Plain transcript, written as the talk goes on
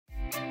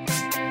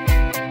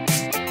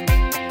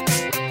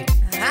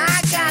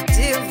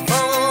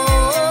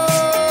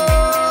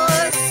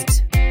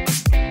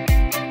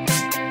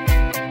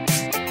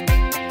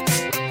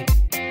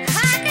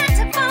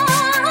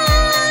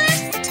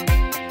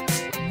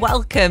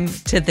Welcome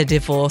to the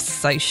Divorce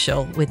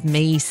Social with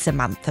me,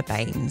 Samantha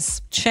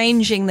Baines,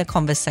 changing the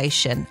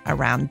conversation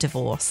around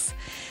divorce.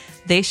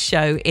 This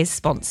show is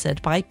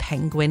sponsored by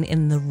Penguin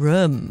in the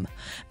Room.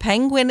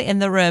 Penguin in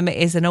the Room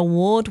is an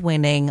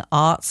award-winning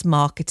arts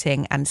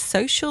marketing and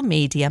social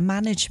media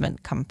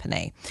management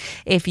company.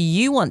 If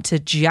you want to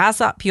jazz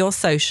up your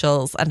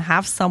socials and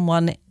have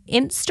someone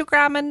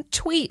Instagram and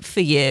tweet for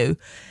you,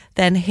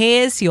 then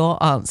here's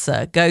your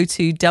answer. Go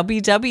to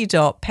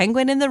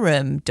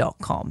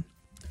www.penguinintheroom.com.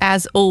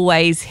 As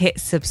always, hit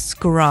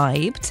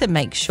subscribe to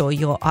make sure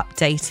you're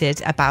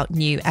updated about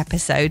new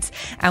episodes.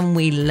 And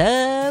we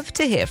love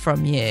to hear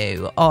from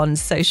you on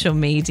social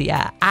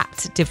media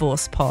at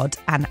DivorcePod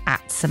and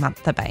at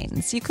Samantha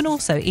Baines. You can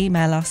also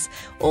email us.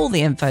 All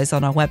the info's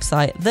on our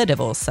website,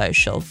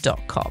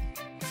 thedivorcesocial.com.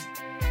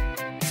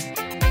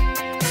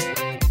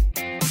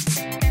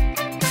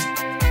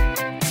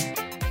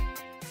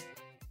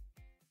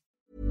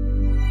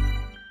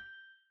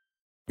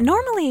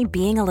 Normally,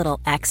 being a little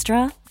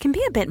extra can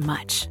be a bit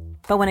much,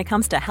 but when it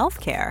comes to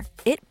healthcare,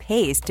 it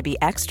pays to be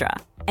extra.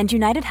 And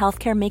United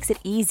Healthcare makes it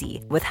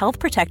easy with Health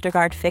Protector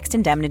Guard fixed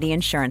indemnity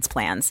insurance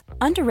plans.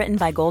 Underwritten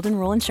by Golden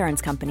Rule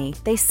Insurance Company,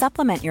 they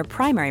supplement your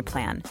primary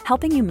plan,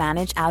 helping you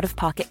manage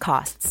out-of-pocket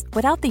costs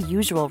without the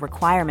usual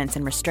requirements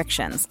and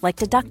restrictions like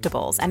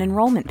deductibles and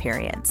enrollment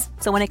periods.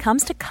 So when it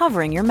comes to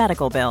covering your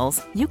medical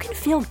bills, you can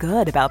feel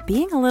good about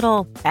being a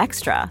little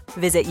extra.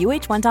 Visit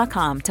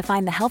uh1.com to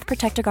find the Health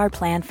Protector Guard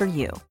plan for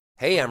you.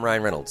 Hey, I'm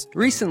Ryan Reynolds.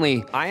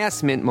 Recently, I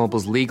asked Mint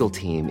Mobile's legal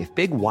team if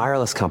big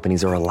wireless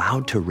companies are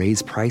allowed to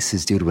raise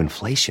prices due to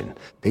inflation.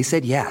 They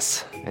said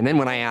yes. And then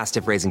when I asked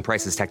if raising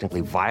prices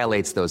technically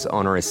violates those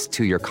onerous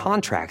two-year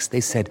contracts, they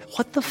said,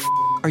 "What the f***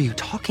 are you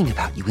talking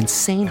about, you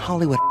insane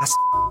Hollywood ass f-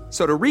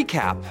 So to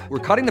recap, we're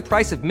cutting the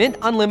price of Mint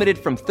Unlimited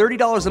from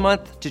 $30 a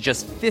month to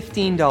just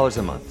 $15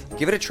 a month.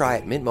 Give it a try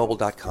at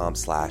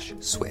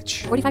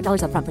mintmobile.com/switch.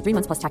 $45 up front for 3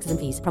 months plus taxes and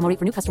fees. Promo rate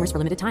for new customers for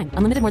limited time.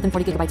 Unlimited more than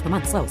 40 gigabytes per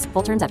month. Slows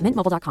full terms at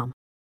mintmobile.com.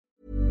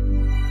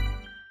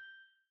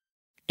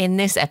 In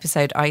this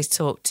episode, I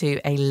talked to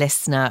a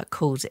listener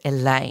called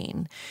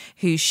Elaine,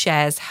 who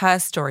shares her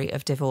story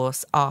of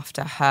divorce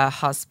after her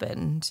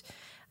husband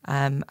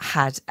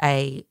had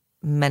a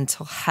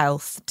mental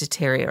health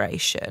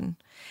deterioration,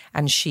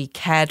 and she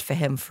cared for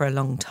him for a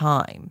long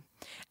time,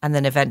 and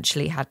then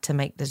eventually had to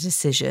make the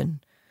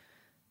decision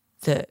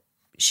that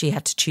she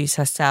had to choose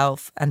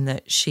herself and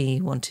that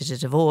she wanted a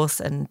divorce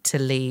and to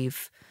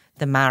leave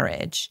the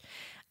marriage.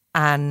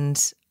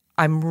 And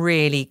I'm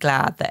really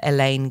glad that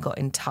Elaine got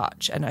in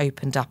touch and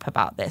opened up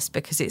about this,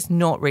 because it's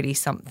not really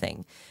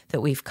something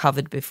that we've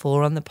covered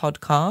before on the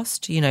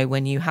podcast. You know,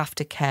 when you have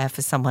to care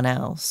for someone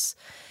else,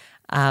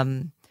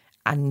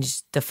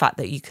 and the fact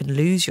that you can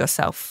lose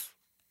yourself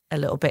a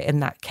little bit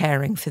in that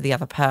caring for the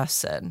other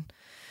person,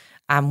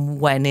 and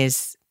when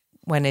is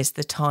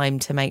the time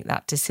to make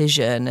that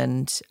decision,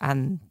 and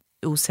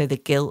also the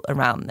guilt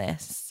around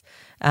this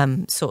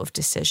sort of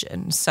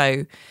decision.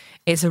 So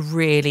it's a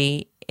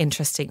really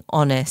interesting,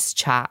 honest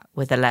chat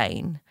with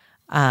Elaine.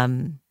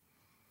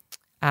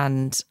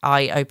 And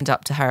I opened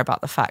up to her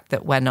about the fact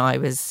that when I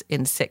was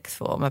in sixth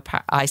form,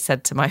 I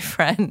said to my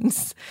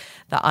friends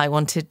that I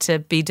wanted to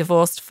be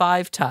divorced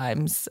 5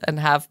 times and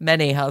have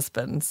many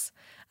husbands,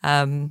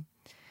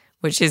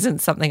 which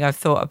isn't something I've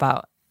thought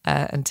about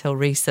until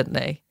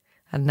recently.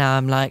 And now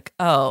I'm like,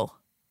 oh,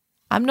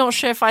 I'm not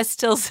sure if I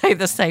still say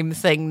the same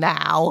thing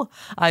now.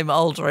 I'm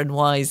older and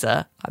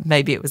wiser.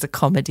 Maybe it was a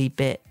comedy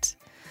bit.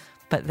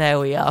 But there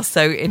we are.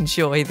 So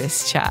enjoy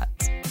this chat.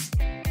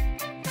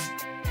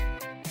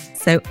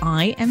 So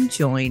I am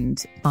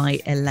joined by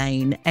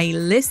Elaine, a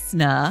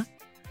listener.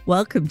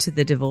 Welcome to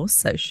the Divorce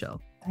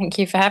Social. Thank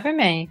you for having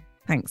me.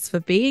 Thanks for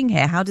being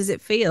here. How does it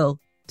feel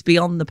to be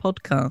on the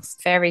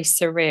podcast? Very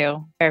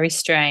surreal, very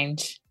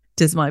strange.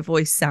 Does my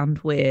voice sound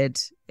weird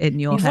in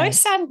your head?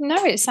 Voice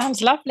it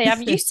sounds lovely.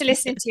 I'm used to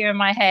listening to you in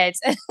my head.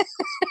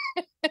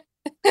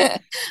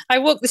 I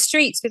walk the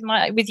streets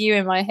with you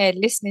in my head,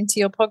 listening to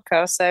your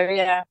podcast. So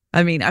yeah.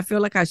 I mean, I feel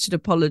like I should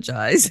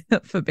apologize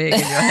for being in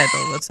your head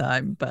all the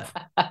time, but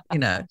you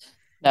know,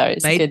 no,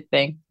 it's a good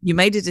thing. You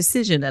made a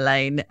decision,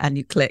 Elaine, and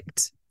you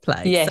clicked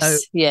play. Yes, so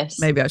yes.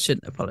 Maybe I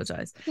shouldn't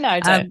apologize.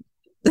 No, don't.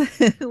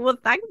 Well,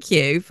 thank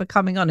you for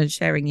coming on and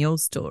sharing your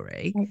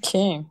story. Thank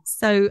you.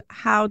 So,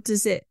 how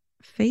does it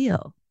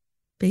feel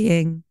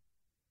being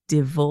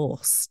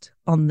divorced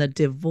on the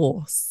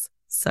Divorce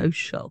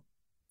Social?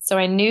 So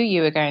I knew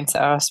you were going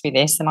to ask me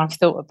this, and I've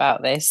thought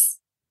about this,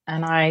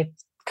 and I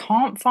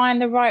can't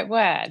find the right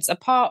words,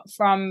 apart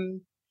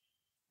from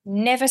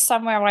never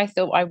somewhere I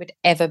thought I would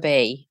ever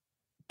be,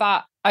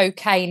 but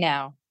okay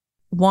now.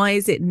 Why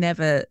is it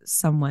never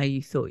somewhere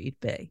you thought you'd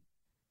be?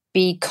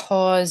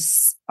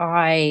 Because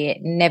I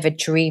never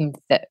dreamed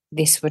that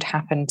this would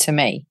happen to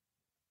me.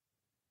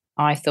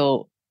 I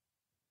thought,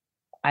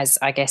 as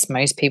I guess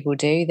most people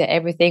do, that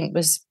everything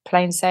was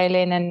plain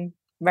sailing and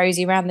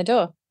rosy round the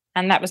door.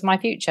 And that was my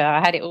future.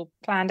 I had it all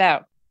planned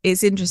out.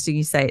 It's interesting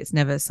you say it's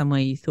never somewhere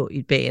you thought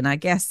you'd be. And I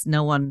guess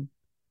no one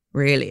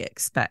really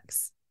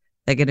expects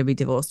they're going to be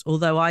divorced.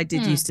 Although I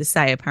did used to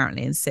say,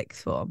 apparently in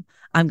sixth form,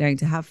 I'm going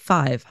to have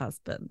 5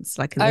 husbands,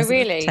 like Elizabeth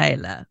really?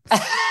 Taylor.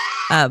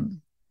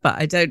 But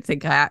I don't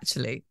think I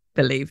actually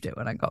believed it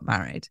when I got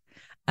married.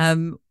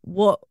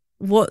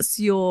 What's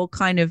your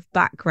kind of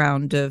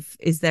background of,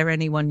 is there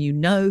anyone you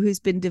know who's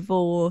been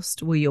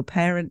divorced? Were your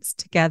parents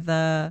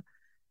together?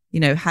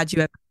 Had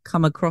you ever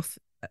come across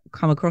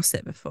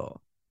it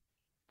before?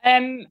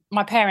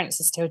 My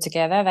parents are still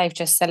together. They've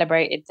just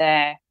celebrated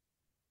their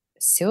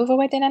silver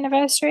wedding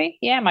anniversary.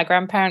 Yeah, my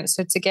grandparents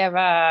were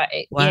together.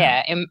 Wow.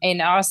 Yeah,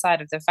 in our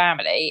side of the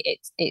family,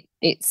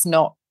 it's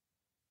not.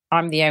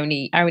 I'm the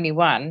only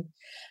one,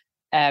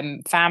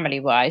 family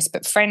wise,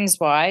 but friends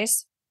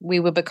wise, we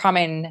were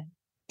becoming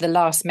the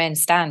last men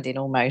standing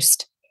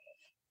almost.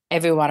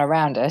 Everyone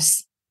around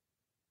us,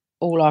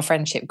 all our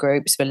friendship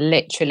groups were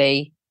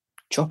literally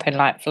dropping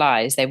like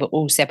flies. They were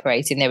all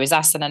separating. There was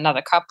us and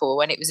another couple,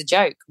 and it was a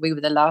joke. We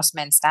were the last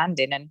men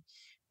standing, and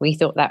we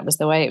thought that was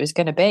the way it was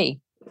going to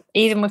be.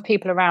 Even with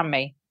people around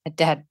me,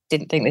 Dad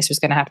didn't think this was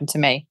going to happen to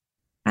me.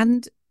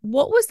 And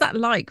what was that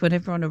like when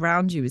everyone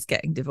around you was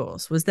getting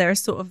divorced? Was there a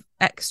sort of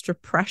extra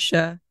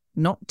pressure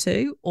not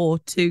to, or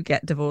to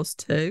get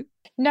divorced too?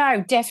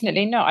 No,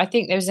 definitely not. I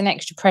think there was an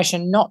extra pressure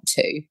not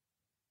to,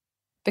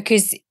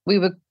 because we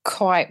were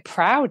quite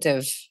proud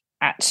of,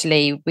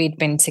 actually, we'd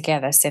been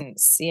together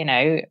since,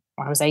 I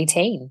was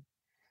 18.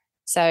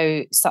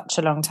 So such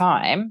a long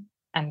time,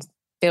 and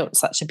built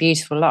such a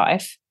beautiful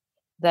life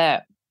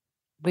that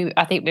I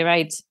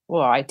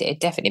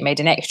definitely made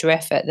an extra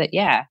effort that,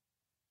 yeah,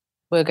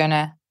 we're going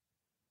to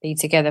be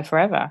together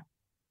forever.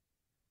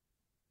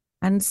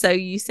 And so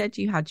you said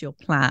you had your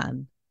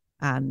plan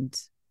and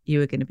you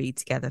were going to be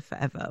together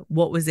forever.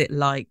 What was it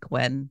like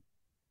when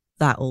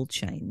that all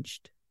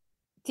changed?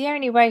 The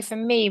only way for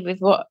me with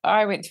what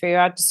I went through,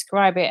 I'd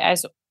describe it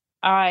as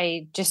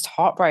I just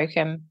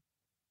heartbroken.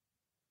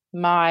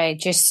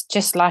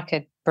 Just like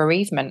a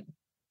bereavement.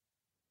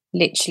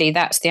 Literally,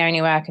 that's the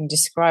only way I can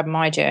describe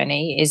my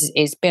journey.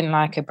 Is been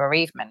like a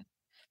bereavement,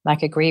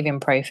 like a grieving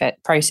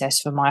process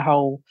for my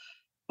whole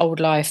old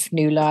life,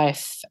 new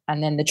life,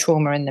 and then the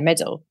trauma in the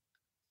middle.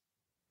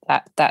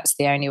 That's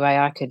the only way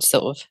I could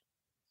sort of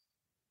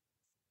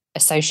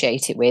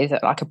associate it with,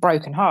 like a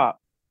broken heart.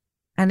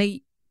 And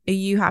are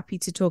you happy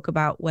to talk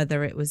about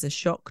whether it was a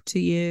shock to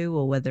you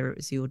or whether it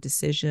was your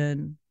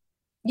decision?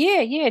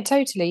 Yeah,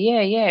 totally.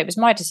 Yeah. It was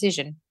my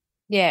decision.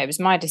 Yeah, it was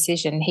my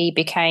decision. He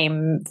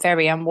became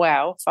very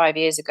unwell 5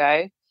 years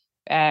ago.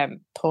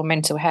 Poor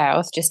mental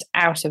health, just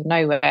out of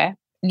nowhere,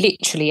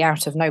 literally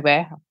out of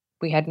nowhere.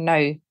 We had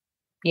no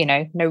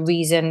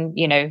reason.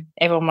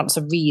 Everyone wants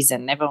a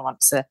reason. Everyone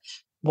wants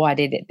why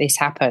did this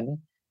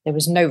happen? There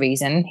was no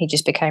reason. He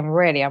just became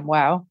really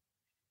unwell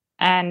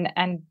and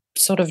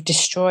sort of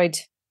destroyed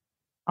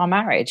our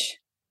marriage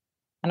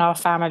and our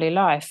family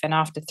life. And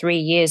after 3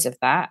 years of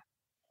that,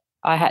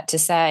 I had to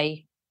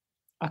say,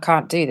 I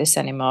can't do this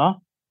anymore.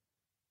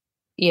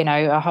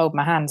 I hold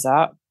my hands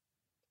up.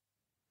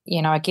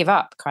 I give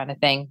up, kind of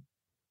thing.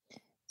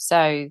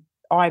 So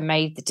I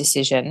made the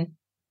decision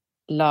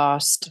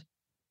last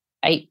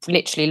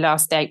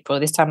April,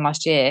 this time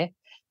last year,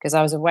 because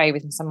I was away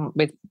with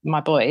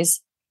my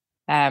boys.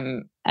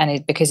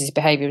 Because his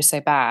behaviour was so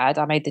bad,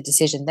 I made the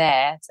decision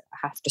there to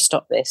have to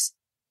stop this.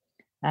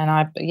 And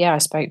I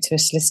spoke to a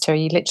solicitor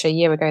literally a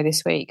year ago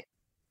this week.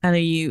 And are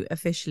you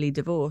officially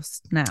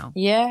divorced now?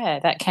 Yeah,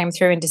 that came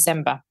through in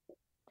December.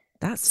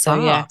 That's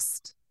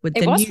fast. Yeah. With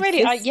it the was new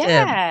really,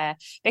 system.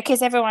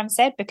 because everyone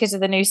said because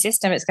of the new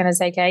system, it's going to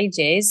take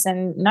ages.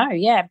 And no,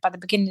 by the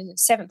beginning,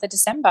 7th of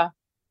December.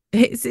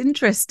 It's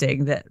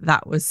interesting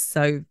that was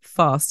so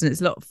fast, and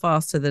it's a lot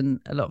faster than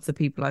a lot of the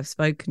people I've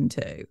spoken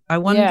to. I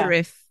wonder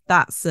if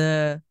that's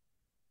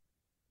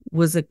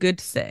was a good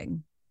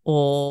thing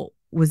or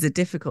was a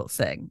difficult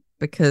thing,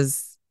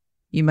 because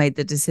you made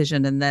the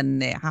decision and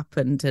then it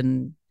happened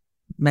and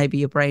maybe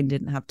your brain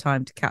didn't have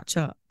time to catch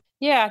up.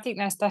 Yeah, I think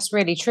that's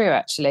really true,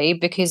 actually,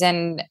 because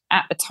then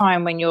at the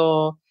time when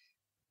you're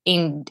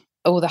in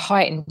all the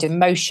heightened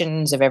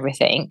emotions of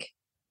everything,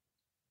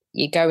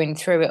 you're going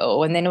through it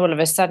all, and then all of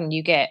a sudden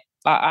you get,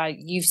 like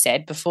you've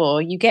said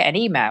before, you get an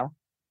email.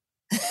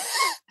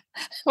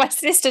 My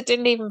sister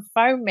didn't even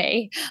phone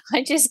me.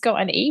 I just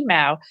got an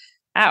email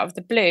out of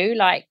the blue,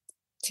 like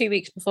 2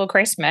 weeks before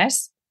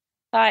Christmas.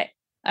 Like,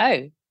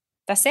 oh,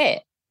 that's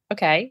it.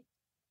 Okay.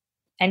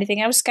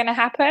 Anything else going to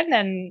happen?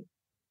 And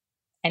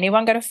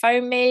anyone going to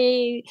phone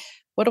me?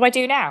 What do I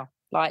do now?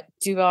 Like,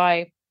 do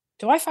I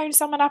phone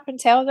someone up and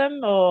tell them,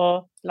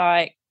 or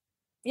like,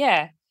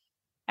 yeah.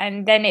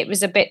 And then it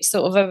was a bit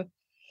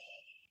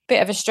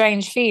of a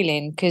strange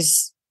feeling,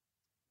 because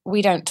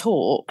we don't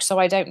talk. So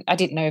I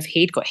didn't know if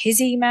he'd got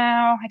his email.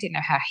 I didn't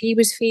know how he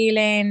was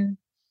feeling.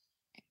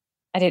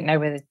 I didn't know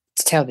whether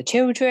to tell the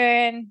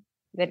children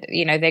that,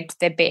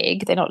 they're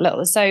big, they're not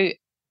little. So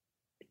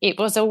it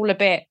was all a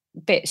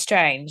bit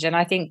strange. And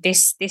I think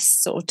this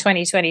sort of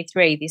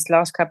 2023, these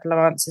last couple of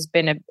months, has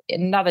been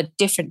another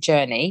different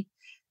journey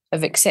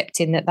of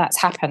accepting that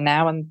that's happened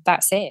now and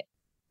that's it.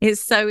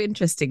 It's so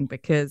interesting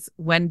because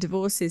when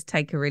divorces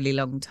take a really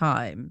long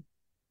time,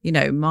 you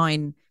know,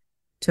 mine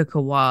took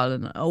a while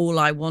and all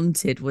I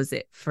wanted was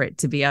for it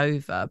to be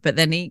over. But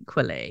then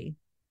equally,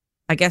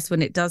 I guess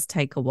when it does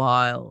take a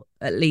while,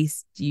 at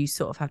least you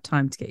sort of have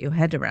time to get your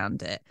head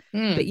around it.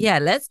 But yeah,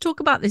 let's talk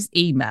about this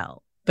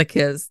email,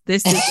 because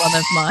this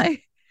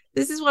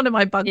is one of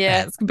my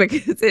bugbears,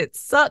 because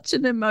it's such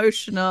an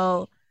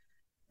emotional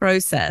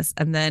process,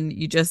 and then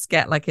you just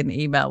get like an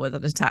email with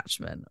an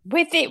attachment.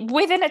 With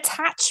an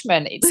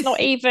attachment. It's not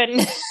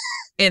even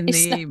in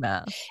the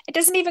email. It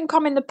doesn't even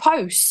come in the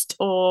post,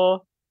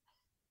 or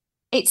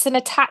it's an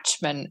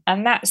attachment,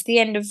 and that's the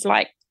end of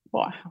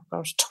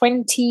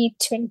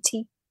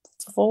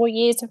 24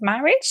 years of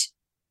marriage,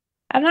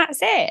 and that's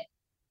it.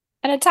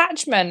 An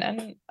attachment.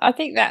 And I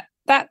think that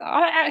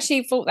I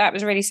actually thought that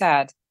was really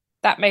sad.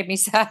 That made me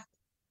sad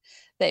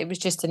that it was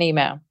just an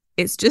email.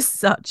 It's just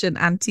such an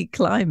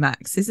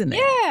anticlimax, isn't it?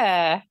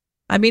 Yeah.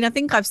 I mean, I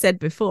think I've said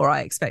before,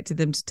 I expected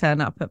them to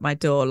turn up at my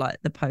door like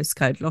the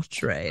postcode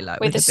lottery, like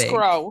with a big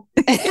scroll.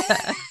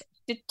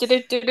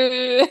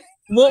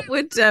 What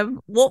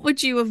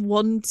would you have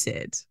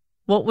wanted?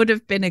 What would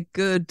have been a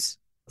good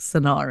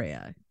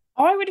scenario?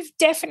 I would have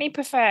definitely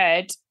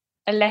preferred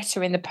a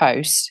letter in the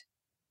post.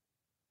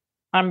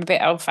 I'm a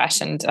bit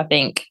old-fashioned, I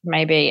think.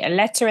 Maybe a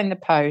letter in the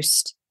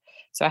post.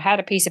 So I had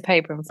a piece of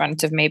paper in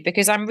front of me,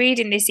 because I'm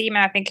reading this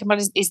email thinking, well,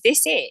 is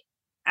this it?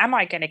 Am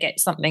I going to get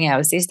something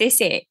else? Is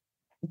this it?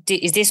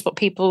 Is this what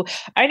people...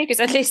 Only because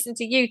I listened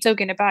to you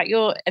talking about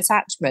your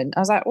attachment. I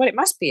was like, well, it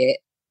must be it.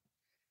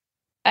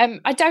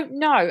 I don't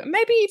know.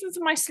 Maybe even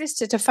for my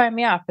solicitor to phone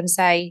me up and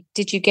say,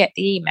 did you get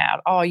the email?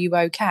 Are you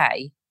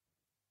okay?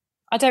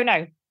 I don't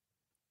know.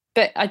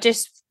 But I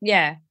just,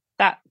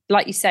 that,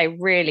 like you say,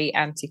 really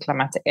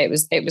anticlimactic. It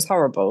was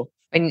horrible.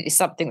 And it's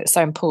something that's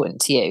so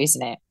important to you,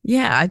 isn't it?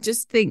 Yeah, I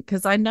just think,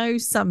 because I know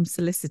some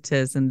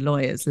solicitors and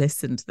lawyers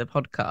listen to the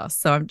podcast,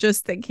 so I'm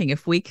just thinking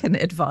if we can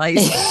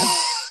advise them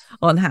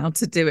on how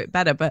to do it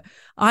better. But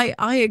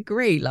I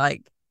agree,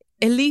 like,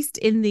 at least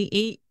in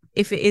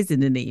if it is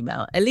in an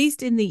email, at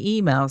least in the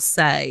email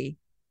say,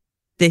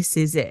 this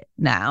is it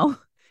now.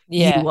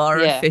 You are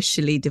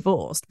officially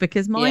divorced,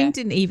 because mine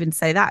didn't even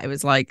say that. It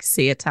was like,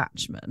 see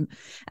attachment.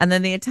 And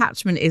then the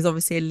attachment is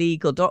obviously a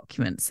legal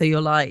document. So you're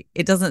like,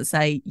 it doesn't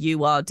say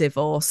you are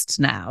divorced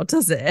now,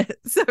 does it?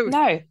 So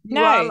no.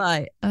 Are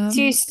like,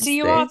 so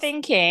you are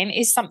thinking,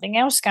 is something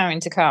else going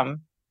to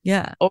come?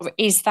 Yeah. Or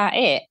is that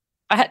it?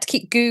 I had to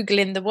keep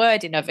Googling the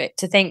wording of it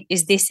to think,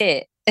 is this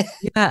it?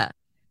 Yeah.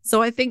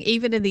 So I think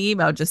even in the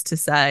email, just to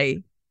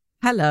say,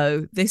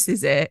 hello, this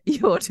is it.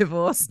 You're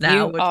divorced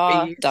now. You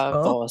are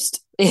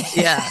divorced.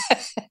 Yeah.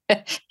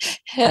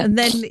 And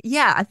then,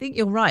 I think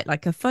you're right.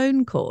 Like a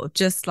phone call,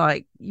 just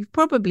like you've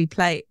probably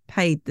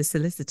paid the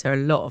solicitor a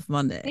lot of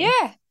money.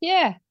 Yeah.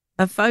 Yeah.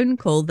 A phone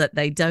call that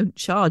they don't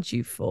charge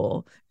you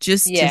for,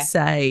 just to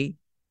say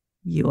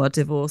you are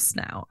divorced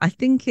now, I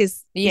think it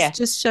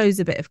just shows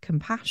a bit of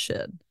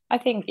compassion. I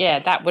think,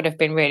 that would have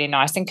been really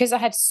nice. And because I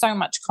had so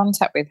much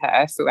contact with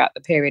her throughout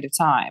the period of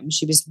time,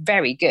 she was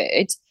very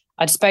good.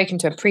 I'd spoken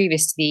to her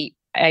previously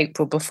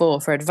April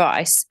before for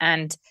advice,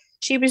 and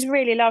she was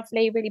really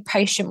lovely, really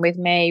patient with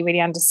me, really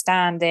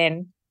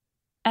understanding.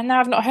 And now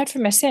I've not heard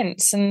from her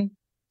since. And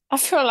I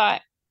feel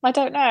like, I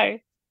don't know,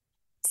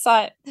 it's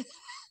like a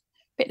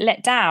bit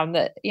let down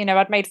that,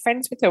 I'd made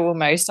friends with her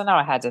almost. I know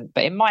I hadn't,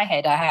 but in my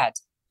head I had.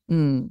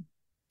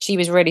 She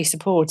was really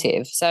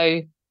supportive.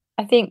 So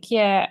I think,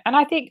 and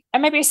I think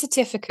maybe a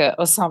certificate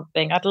or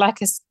something. I'd like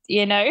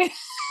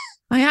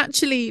I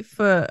actually,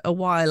 for a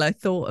while, I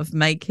thought of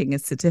making a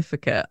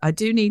certificate. I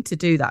do need to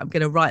do that. I'm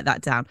going to write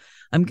that down.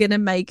 I'm going to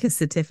make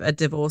a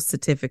divorce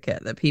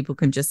certificate that people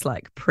can just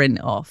like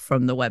print off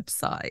from the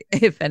website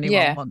if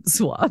anyone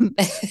wants one,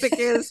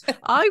 because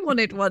I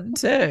wanted one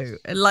too,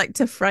 and like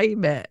to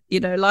frame it,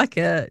 like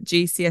a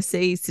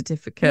GCSE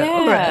certificate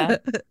or a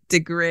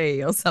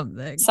degree or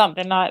something.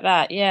 Something like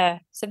that. Yeah.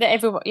 So that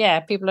everyone,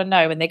 people will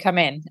know when they come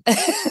in.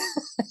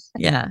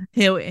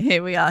 Here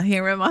we are.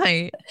 Here are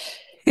my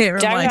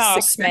Don't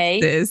ask me.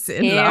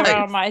 Here life.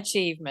 are my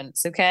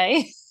achievements,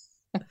 okay?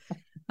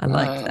 I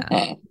like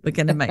that. We're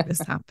going to make this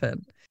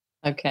happen.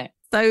 Okay.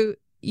 So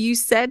you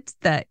said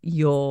that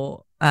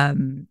your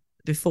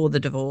before the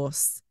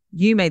divorce,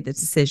 you made the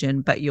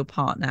decision, but your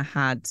partner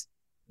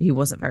he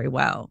wasn't very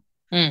well.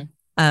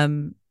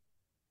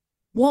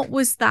 What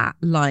was that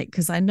like?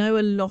 Because I know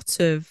a lot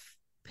of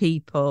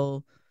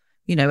people,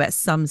 at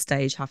some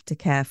stage have to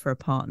care for a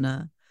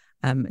partner,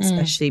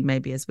 especially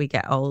maybe as we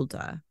get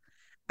older.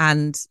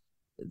 And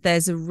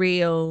there's a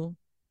real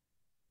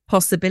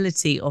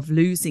possibility of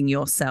losing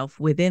yourself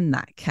within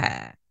that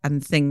care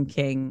and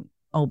thinking,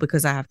 oh,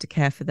 because I have to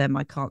care for them,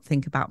 I can't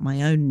think about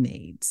my own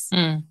needs.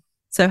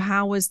 So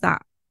how was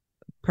that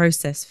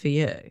process for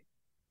you?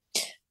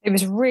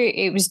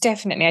 I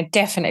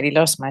definitely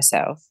lost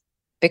myself,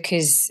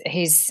 because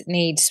his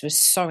needs were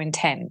so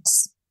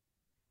intense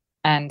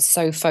and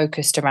so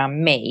focused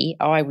around me.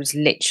 I was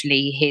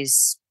literally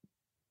his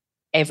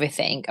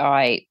everything.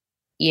 I,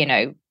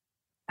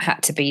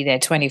 had to be there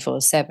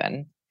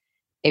 24/7.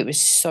 it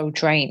was so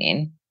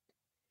draining,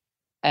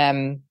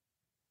 that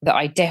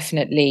I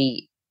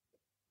definitely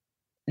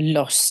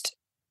lost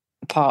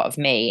a part of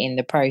me in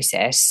the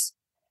process.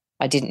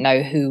 I didn't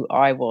know who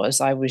I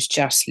was. I was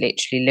just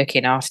literally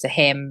looking after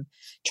him,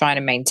 trying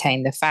to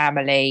maintain the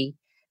family,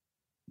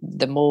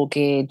 the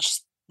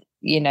mortgage,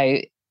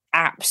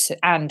 apps,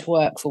 and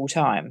work full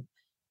time.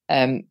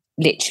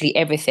 Literally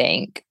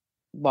everything,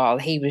 while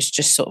he was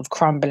just sort of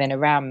crumbling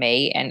around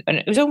me. And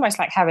it was almost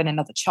like having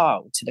another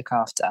child to look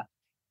after.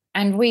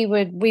 And we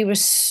were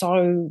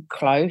so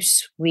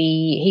close.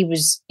 He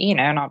was,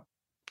 and I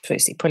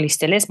probably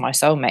still is my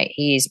soulmate.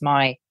 He is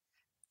my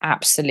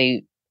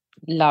absolute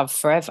love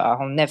forever.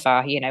 I'll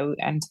never,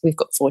 and we've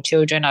got 4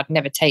 children. I'd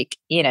never take,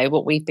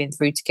 what we've been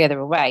through together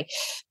away.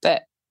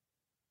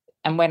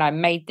 And when I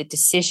made the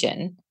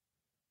decision,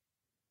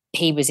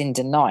 he was in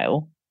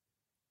denial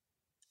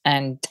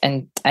and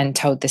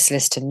told the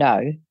solicitor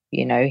no,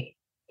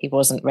 he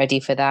wasn't ready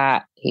for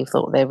that. He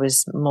thought there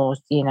was more,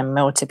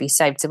 more to be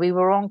saved. So we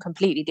were on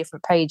completely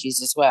different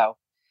pages as well.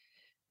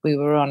 We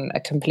were on a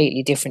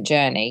completely different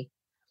journey.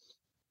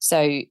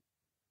 So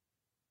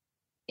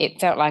it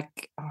felt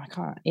like,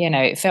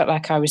 it felt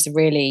like I was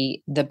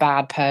really the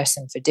bad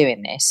person for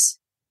doing this.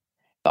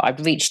 But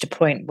I'd reached a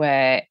point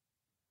where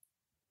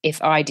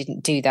if I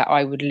didn't do that,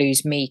 I would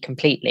lose me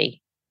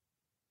completely.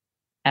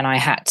 And I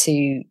had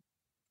to,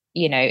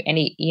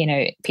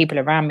 people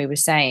around me were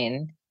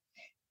saying,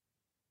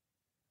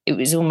 it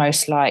was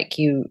almost like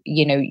you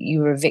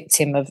were a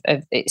victim of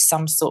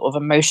some sort of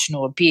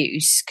emotional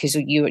abuse, because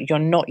you're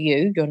not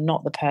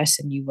the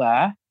person you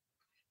were.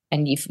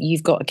 And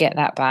you've got to get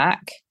that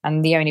back.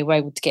 And the only way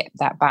to get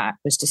that back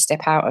was to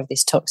step out of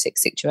this toxic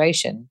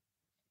situation.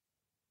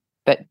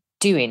 But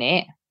doing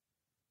it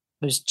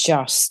was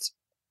just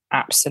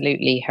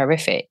absolutely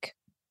horrific.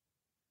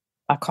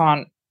 I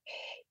can't,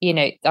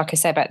 like I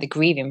say about the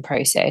grieving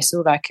process,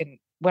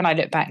 when I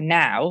look back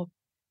now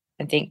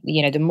and think,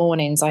 the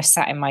mornings I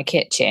sat in my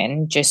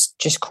kitchen just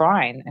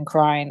crying and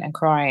crying and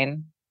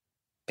crying,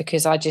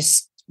 because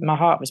my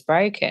heart was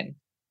broken.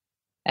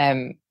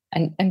 And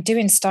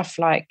doing stuff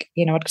like,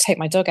 I'd take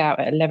my dog out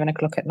at 11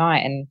 o'clock at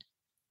night and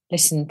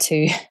listen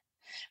to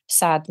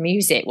sad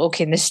music,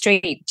 walk in the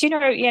street.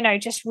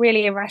 Just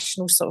really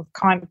irrational sort of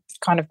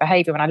kind of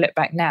behavior when I look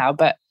back now.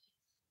 But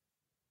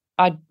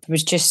I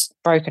was just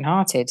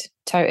brokenhearted,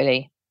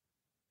 totally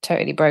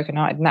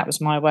brokenhearted. And that was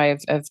my way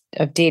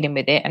of dealing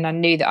with it. And I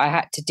knew that I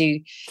had to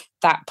do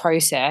that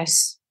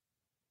process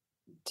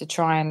to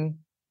try and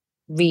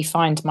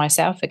re-find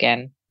myself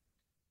again.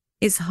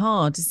 It's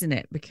hard, isn't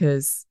it?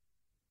 Because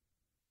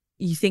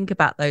you think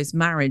about those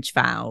marriage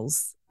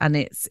vows and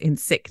it's in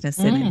sickness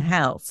and in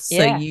health.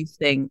 So you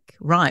think,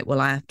 right,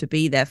 well, I have to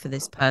be there for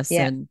this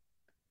person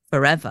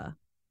forever,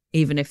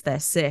 even if they're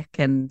sick.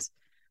 And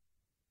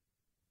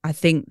I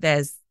think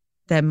there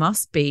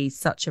must be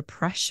such a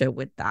pressure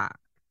with that.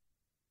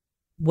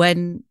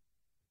 When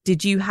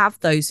did you have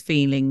those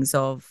feelings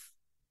of,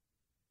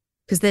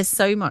 because there's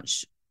so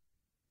much,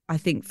 I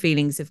think,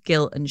 feelings of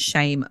guilt and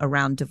shame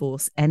around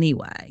divorce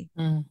anyway.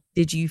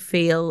 Did you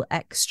feel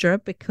extra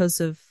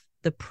because of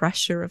the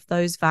pressure of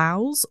those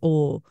vows,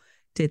 or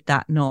did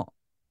that not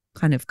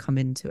kind of come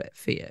into it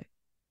for you?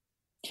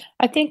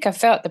 I think I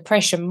felt the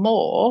pressure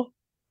more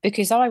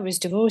because I was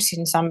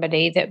divorcing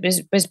somebody that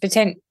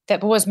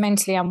was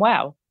mentally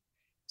unwell.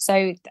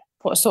 So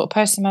what sort of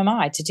person am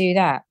I to do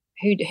that?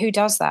 Who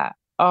does that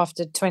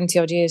after 20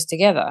 odd years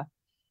together?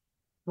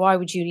 Why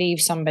would you leave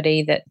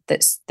somebody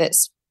that's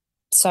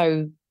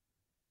so,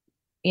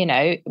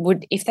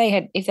 if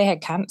they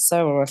had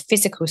cancer or a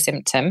physical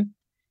symptom,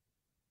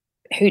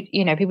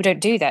 people don't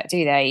do that,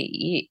 do they?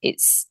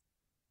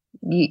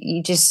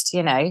 You just,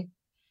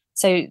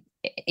 so,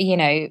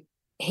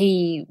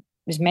 he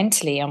was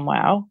mentally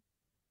unwell.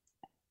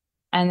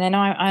 And then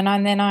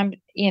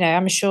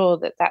I'm sure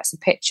that that's a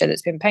picture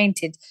that's been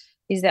painted,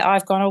 is that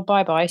I've gone, oh,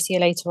 bye-bye, see you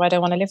later. I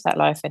don't want to live that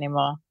life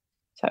anymore.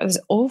 So it was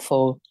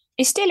awful.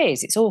 It still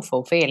is. It's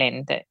awful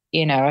feeling that,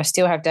 I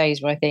still have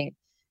days where I think,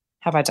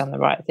 have I done the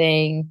right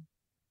thing?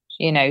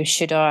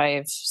 Should I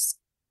have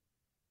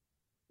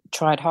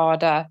tried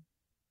harder?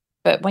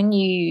 But when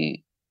you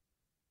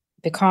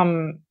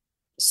become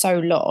so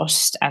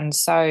lost and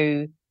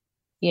so,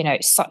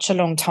 it's such a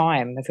long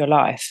time of your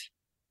life.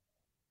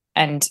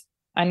 And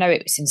I know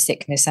it was in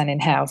sickness and in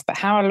health, but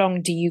how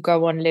long do you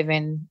go on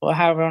living, or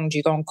how long do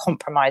you go on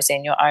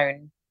compromising your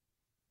own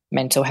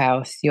mental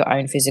health, your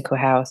own physical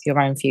health, your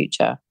own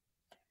future?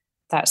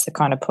 That's the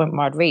kind of point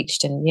where I'd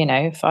reached.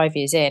 And, 5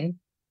 years in,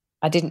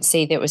 I didn't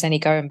see there was any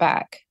going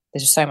back.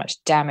 There's so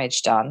much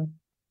damage done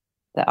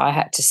that I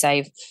had to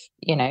save,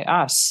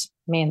 us,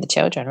 me and the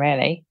children,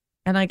 really.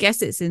 And I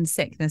guess it's in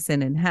sickness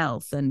and in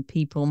health, and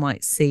people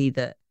might see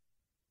that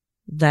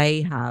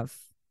they have,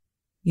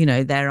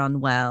 they're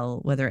unwell,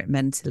 whether it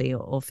mentally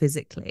or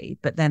physically,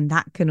 but then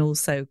that can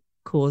also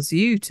cause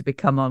you to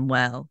become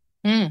unwell,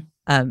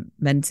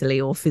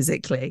 mentally or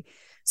physically.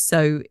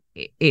 So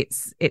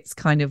it's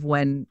kind of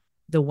when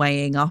the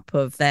weighing up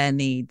of their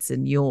needs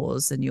and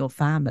yours and your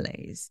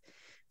family's.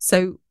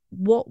 So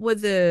what were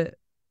the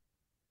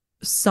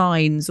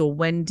signs, or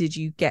when did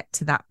you get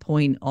to that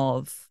point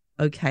of,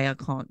 okay, I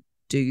can't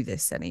do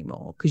this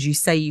anymore? Because you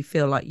say you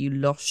feel like you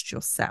lost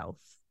yourself,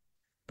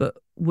 but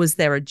was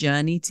there a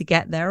journey to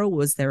get there, or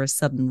was there a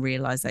sudden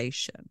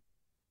realization?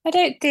 I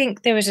don't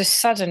think there was a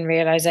sudden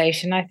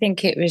realization. I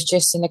think it was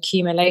just an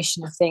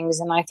accumulation of things.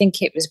 And I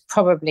think it was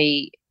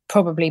probably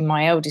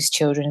my eldest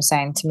children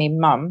saying to me,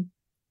 Mum,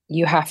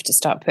 you have to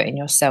start putting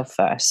yourself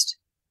first.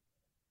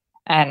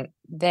 And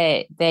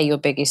they're your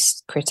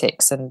biggest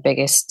critics and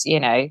biggest,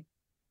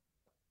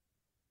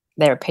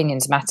 their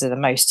opinions matter the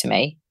most to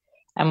me.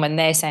 And when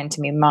they're saying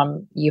to me,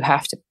 Mum, it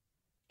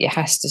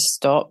has to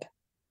stop.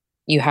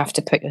 You have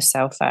to put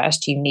yourself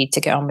first. You need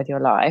to get on with your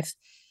life.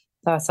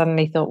 So I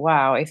suddenly thought,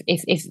 wow, if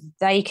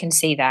they can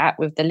see that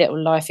with the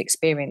little life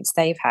experience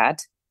they've had,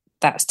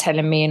 that's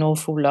telling me an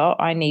awful lot.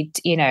 I need,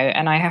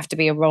 and I have to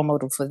be a role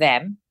model for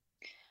them.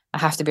 I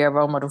have to be a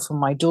role model for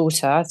my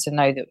daughter to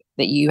know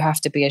that you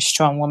have to be a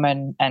strong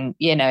woman, and,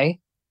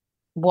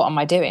 what am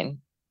I doing?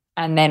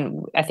 And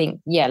then I think,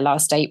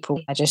 last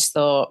April, I just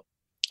thought,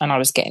 and I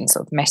was getting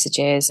sort of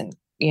messages and,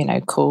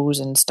 calls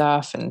and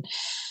stuff. And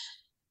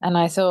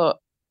I thought,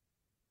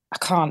 I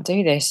can't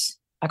do this.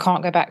 I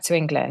can't go back to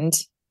England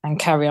and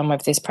carry on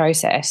with this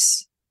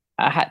process.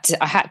 I had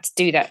to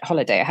do that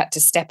holiday. I had to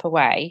step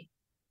away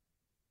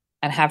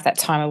and have that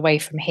time away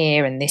from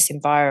here and this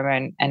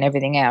environment and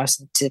everything else,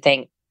 and to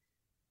think,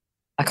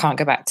 I can't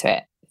go back to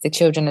it. If the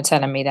children are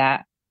telling me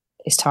that,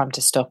 it's time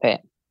to stop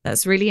it.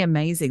 That's really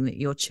amazing that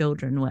your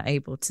children were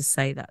able to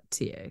say that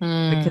to you,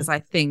 because I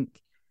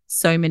think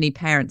so many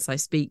parents I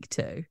speak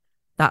to,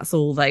 that's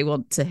all they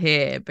want to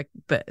hear.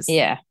 But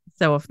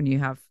so often you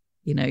have,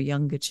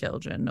 younger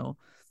children. Or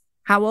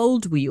how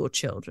old were your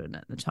children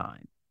at the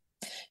time?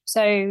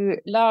 So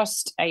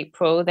last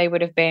April, they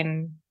would have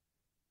been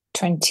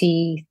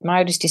 20. My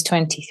oldest is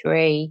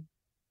 23.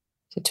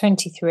 So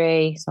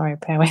 23, sorry,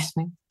 bear with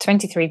me.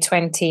 23,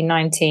 20,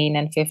 19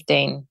 and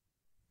 15.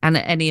 And are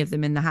any of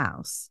them in the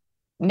house?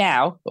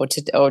 Now? Or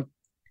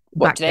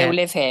what, do they all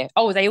live here?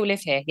 Oh, they all live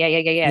here.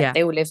 Yeah.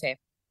 They all live here.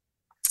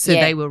 So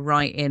they were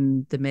right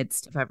in the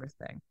midst of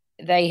everything.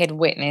 They had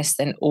witnessed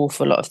an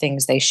awful lot of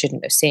things they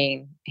shouldn't have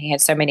seen. He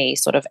had so many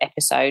sort of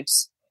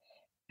episodes,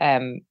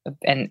 and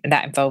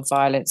that involved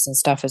violence and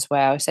stuff as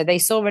well. So they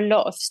saw a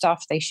lot of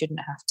stuff they shouldn't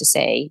have to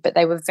see, but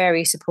they were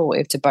very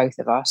supportive to both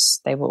of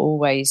us. They were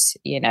always,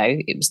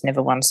 it was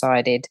never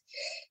one-sided.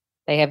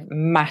 They have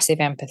massive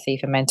empathy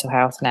for mental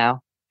health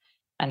now,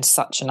 and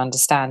such an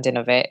understanding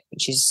of it,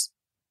 which is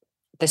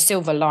the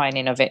silver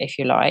lining of it, if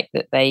you like,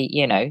 that they,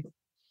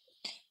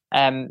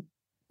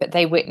 but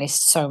they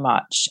witnessed so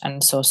much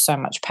and saw so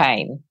much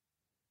pain.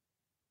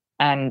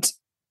 And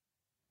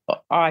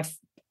I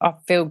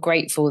feel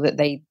grateful that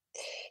they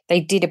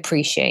did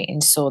appreciate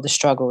and saw the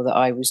struggle that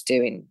I was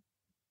doing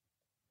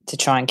to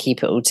try and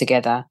keep it all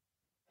together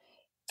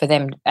for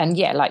them. And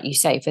like you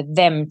say, for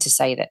them to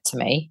say that to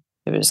me,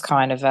 it was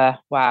kind of a,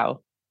 wow.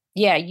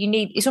 Yeah,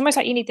 it's almost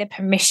like you need their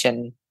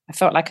permission. I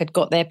felt like I'd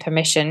got their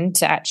permission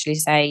to actually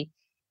say,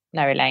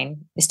 no,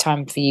 Elaine, it's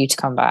time for you to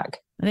come back.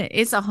 And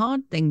it's a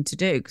hard thing to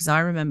do, because I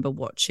remember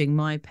watching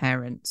my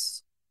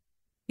parents,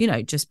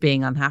 just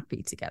being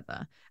unhappy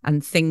together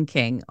and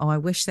thinking, oh, I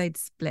wish they'd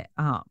split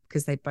up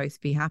because they'd both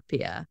be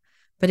happier.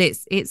 But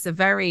it's a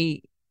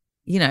very,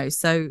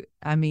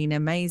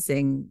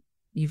 amazing.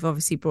 You've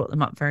obviously brought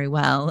them up very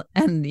well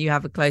and you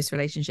have a close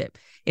relationship.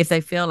 If they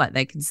feel like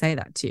they can say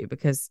that to you,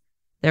 because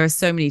there are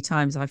so many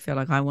times I feel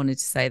like I wanted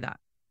to say that,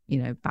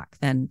 back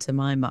then to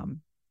my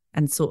mum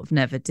and sort of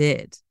never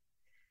did.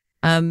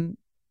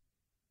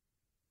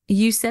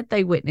 You said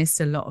they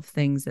witnessed a lot of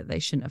things that they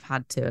shouldn't have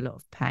had to, a lot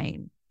of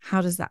pain. How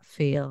does that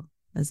feel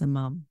as a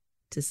mum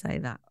to say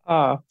that?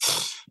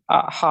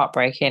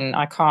 Heartbreaking.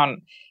 I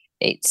can't.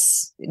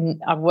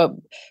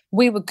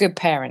 We were good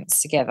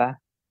parents together.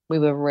 We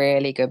were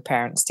really good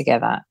parents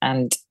together,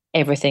 and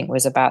everything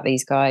was about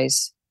these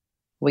guys.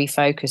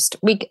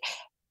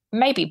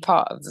 Maybe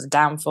part of the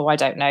downfall, I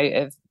don't know,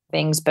 of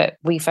things, but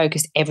we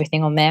focused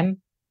everything on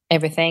them.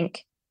 Everything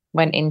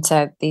went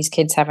into these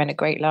kids having a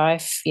great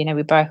life. We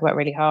both worked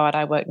really hard.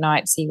 I worked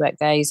nights, he worked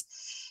days.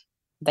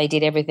 They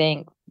did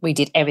everything. We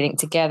did everything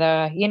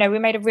together. We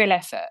made a real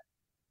effort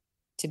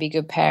to be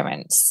good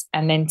parents.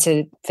 And then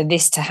for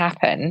this to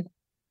happen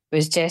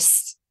was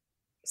just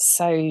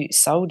so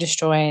soul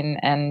destroying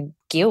and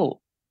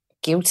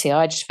guilty.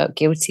 I just felt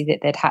guilty that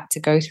they'd had to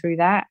go through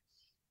that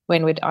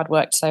when I'd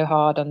worked so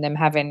hard on them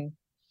having,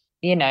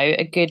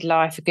 a good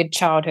life, a good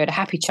childhood, a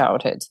happy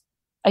childhood.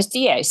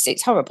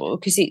 It's horrible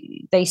because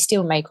they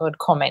still make odd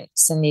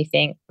comments and you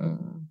think,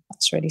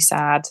 that's really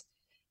sad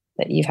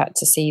that you've had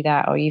to see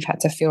that or you've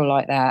had to feel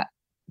like that.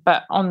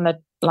 But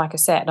like I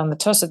said, on the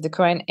toss of the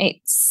coin,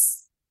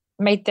 it's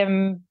made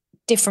them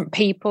different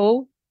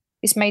people.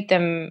 It's made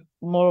them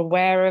more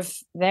aware of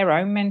their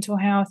own mental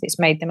health. It's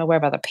made them aware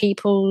of other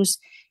people's.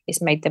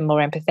 It's made them more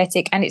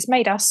empathetic, and it's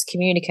made us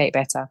communicate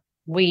better.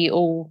 We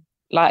all,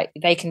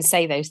 they can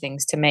say those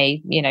things to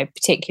me,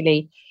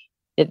 particularly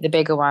the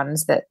bigger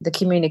ones, that the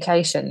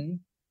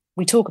communication,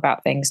 we talk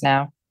about things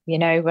now.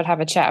 We'll have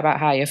a chat about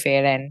how you're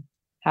feeling.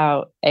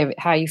 how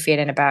you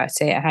feeling about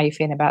it, how you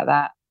feeling about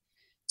that.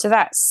 So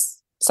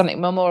that's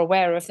something we're more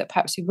aware of that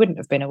perhaps we wouldn't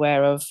have been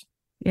aware of.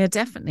 Yeah,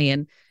 definitely.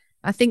 And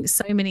I think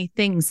so many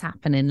things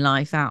happen in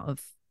life out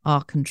of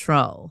our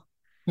control,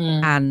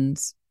 and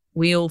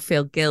we all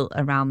feel guilt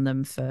around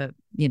them for,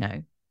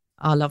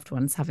 our loved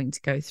ones having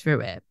to go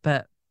through it.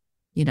 But,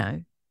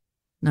 none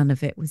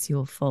of it was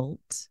your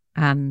fault.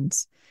 And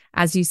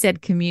as you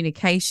said,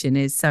 communication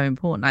is so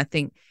important. I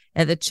think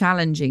at the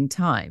challenging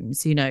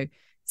times,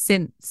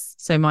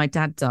 so my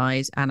dad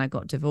died and I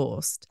got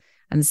divorced.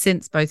 And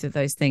since both of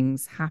those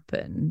things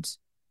happened,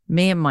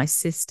 me and my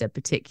sister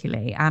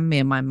particularly, and me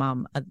and my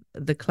mum are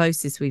the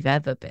closest we've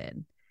ever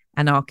been.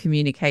 And our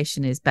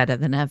communication is better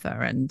than ever.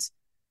 And,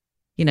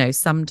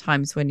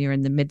 sometimes when you're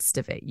in the midst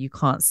of it, you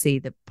can't see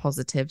the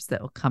positives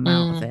that will come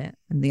out of it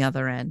and the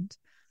other end.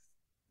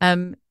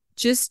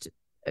 Just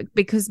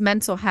because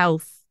mental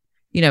health,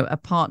 a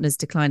partner's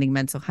declining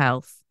mental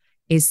health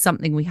is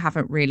something we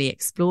haven't really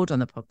explored on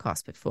the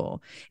podcast before.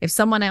 If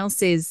someone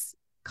else is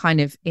kind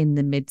of in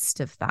the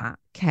midst of that,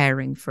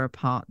 caring for a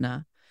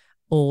partner,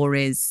 or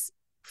is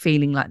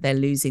feeling like they're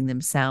losing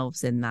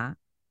themselves in that,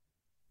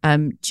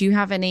 do you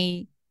have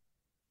any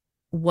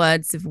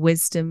words of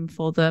wisdom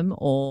for them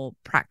or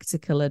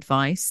practical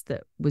advice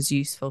that was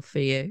useful for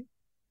you?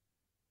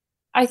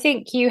 I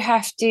think you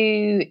have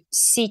to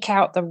seek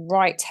out the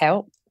right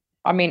help.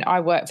 I mean, I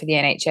work for the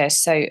NHS,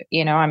 so,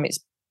 I'm its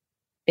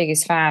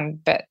biggest fan,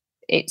 but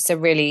it's a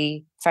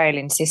really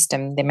failing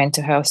system, the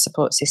mental health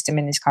support system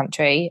in this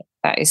country.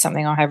 That is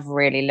something I have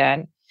really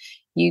learned.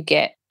 You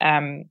get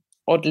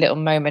odd little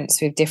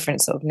moments with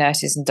different sort of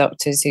nurses and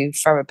doctors who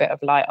throw a bit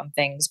of light on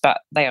things,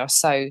 but they are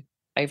so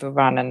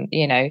overrun.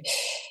 And,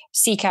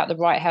 seek out the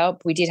right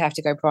help. We did have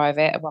to go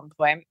private at one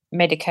point.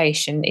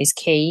 Medication is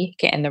key,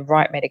 getting the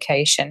right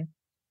medication.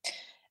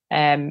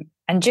 And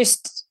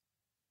just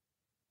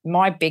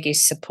my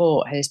biggest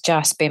support has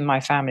just been my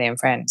family and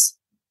friends.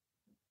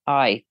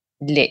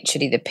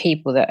 The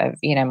people that have,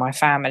 my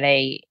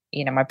family,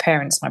 my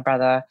parents, my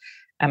brother,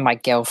 and my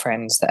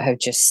girlfriends that have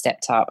just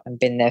stepped up and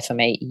been there for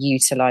me.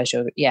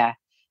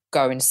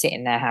 Go and sit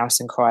in their house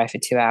and cry for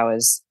 2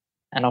 hours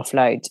and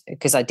offload,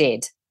 because I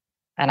did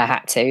and I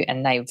had to.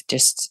 And they've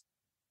just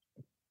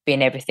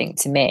been everything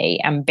to me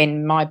and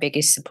been my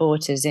biggest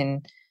supporters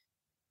in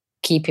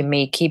keeping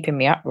me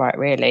upright,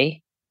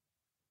 really.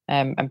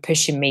 And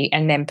pushing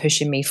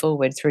me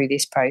forward through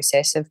this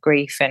process of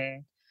grief,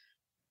 and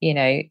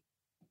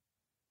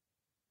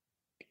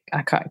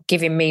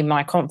giving me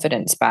my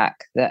confidence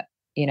back that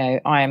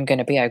I am going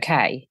to be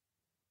okay,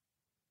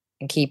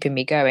 and keeping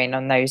me going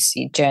on those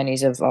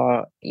journeys of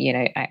our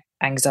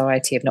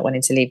anxiety of not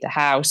wanting to leave the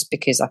house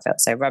because I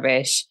felt so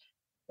rubbish,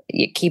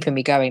 keeping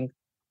me going.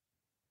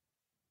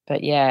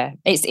 But yeah,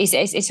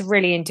 it's a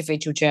really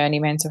individual journey,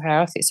 mental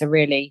health. It's a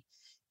really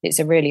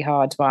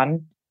hard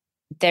one.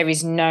 There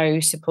is no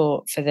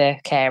support for the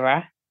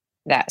carer.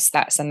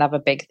 That's another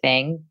big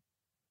thing.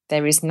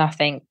 There is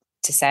nothing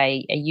to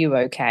say, are you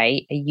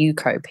okay? Are you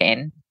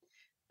coping?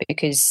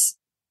 Because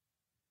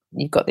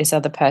you've got this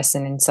other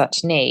person in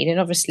such need. And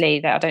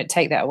obviously that I don't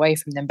take that away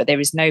from them, but there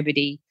is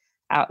nobody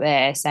out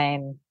there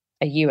saying,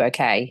 are you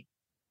okay?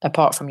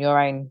 Apart from your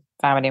own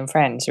family and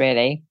friends,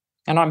 really.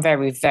 And I'm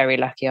very, very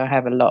lucky. I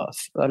have a lot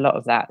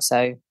of that.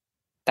 So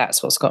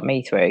that's what's got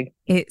me through.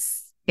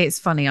 It's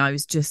funny. I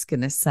was just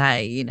going to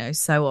say,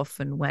 so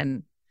often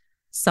when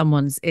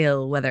someone's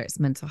ill, whether it's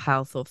mental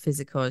health or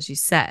physical, as you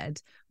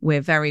said,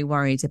 we're very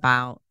worried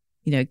about,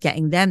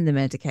 getting them the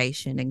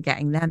medication and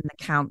getting them the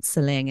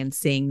counselling and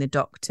seeing the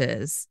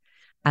doctors.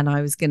 And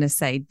I was going to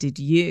say, did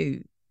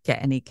you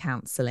get any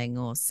counselling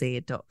or see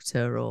a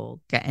doctor or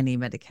get any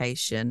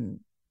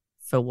medication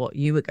for what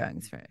you were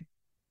going through?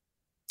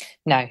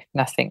 No,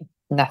 nothing,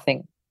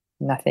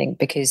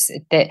 because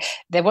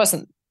there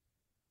wasn't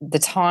the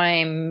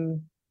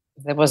time.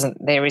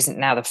 There isn't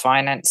now the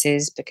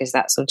finances, because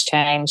that's all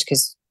changed,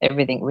 because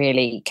everything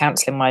really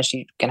counselling wise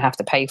you're going to have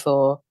to pay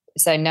for.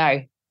 So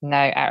no,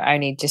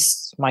 only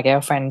just my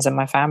girlfriends and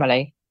my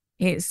family.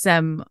 It's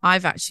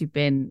I've actually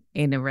been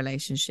in a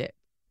relationship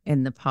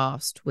in the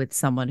past with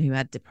someone who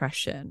had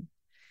depression,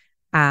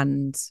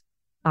 and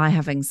I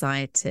have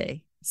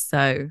anxiety.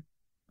 So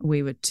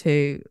we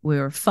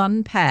were a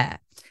fun pair.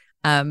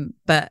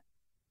 But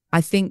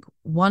I think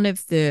one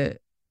of the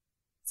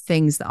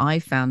things that I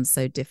found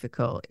so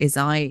difficult is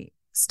I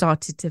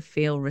started to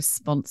feel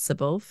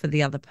responsible for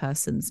the other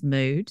person's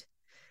mood.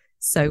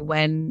 So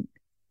when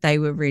they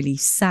were really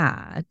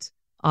sad,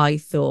 I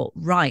thought,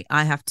 right,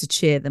 I have to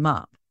cheer them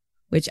up,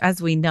 which,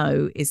 as we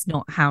know, is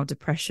not how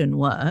depression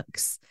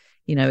works.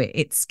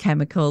 It's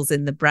chemicals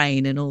in the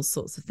brain and all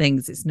sorts of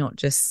things. It's not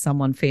just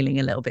someone feeling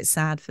a little bit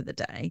sad for the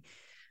day.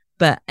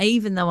 But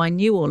even though I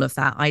knew all of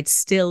that, I'd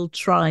still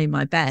try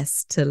my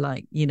best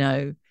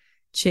to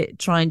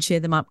try and cheer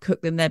them up,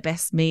 cook them their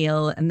best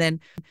meal, and then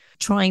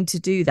trying to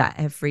do that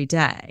every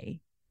day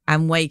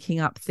and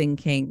waking up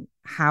thinking,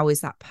 how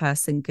is that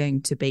person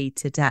going to be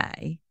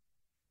today?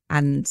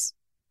 And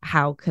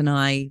how can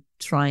I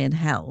try and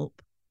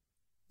help?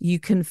 You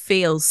can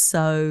feel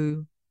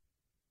so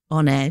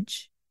on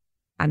edge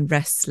and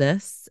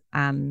restless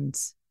and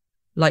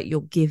like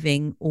you're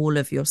giving all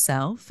of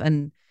yourself.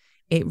 And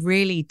it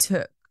really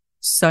took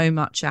so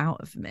much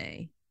out of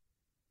me.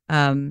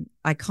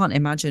 I can't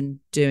imagine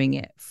doing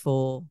it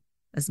for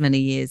as many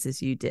years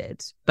as you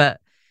did.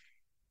 But,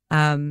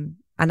 and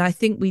I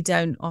think we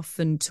don't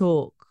often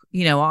talk,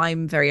 you know,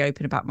 I'm very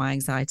open about my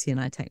anxiety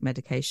and I take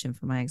medication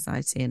for my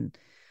anxiety and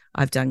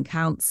I've done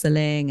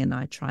counseling and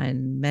I try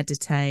and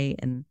meditate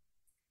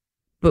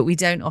but we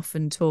don't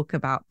often talk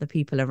about the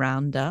people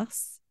around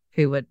us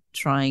who are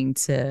trying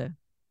to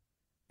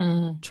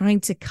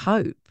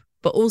cope,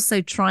 but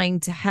also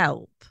trying to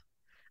help.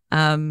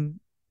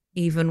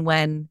 Even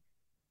when,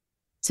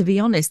 to be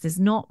honest, there's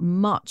not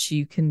much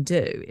you can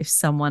do if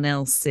someone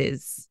else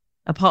is,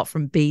 apart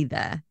from be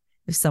there,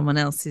 if someone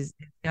else is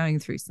going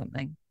through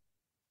something.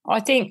 I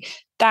think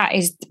that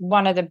is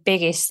one of the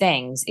biggest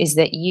things, is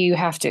that you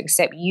have to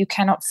accept you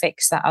cannot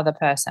fix that other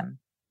person.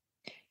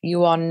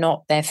 You are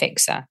not their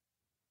fixer.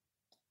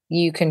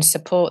 You can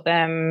support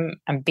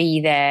them and be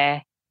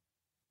there,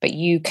 but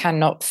you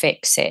cannot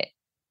fix it.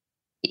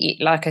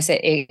 Like I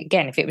said,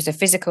 again, if it was a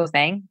physical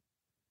thing,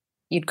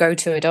 you'd go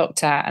to a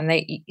doctor and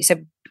so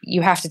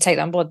you have to take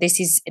that on board. This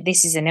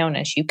is an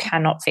illness. You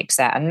cannot fix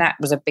that. And that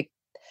was a big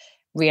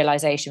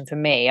realization for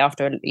me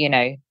after, you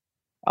know,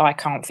 I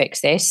can't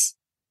fix this.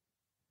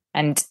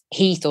 And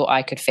he thought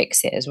I could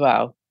fix it as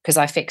well, because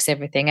I fix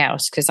everything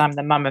else, because I'm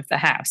the mum of the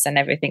house and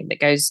everything that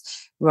goes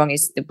wrong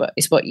is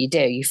what you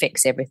do. You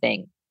fix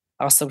everything.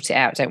 I'll sort it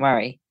out. Don't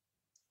worry.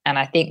 And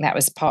I think that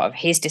was part of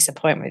his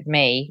disappointment with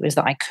me, was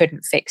that I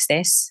couldn't fix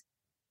this.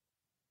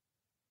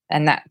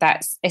 And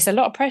it's a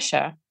lot of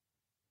pressure.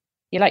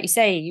 Like you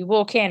say, you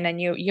walk in and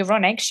you're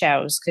on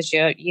eggshells, because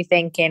you're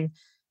thinking,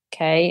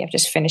 okay, I've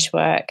just finished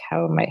work.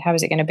 How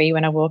is it going to be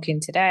when I walk in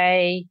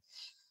today?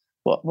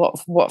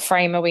 What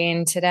frame are we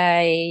in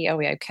today? Are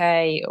we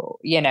okay? Or,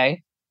 you know,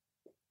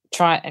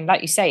 and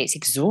like you say, it's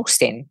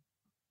exhausting.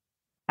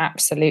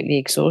 Absolutely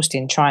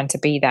exhausting trying to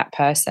be that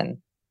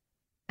person.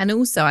 And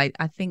also, I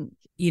think,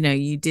 you know,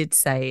 you did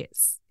say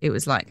it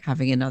was like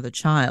having another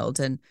child,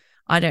 and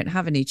I don't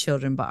have any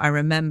children, but I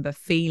remember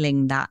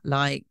feeling that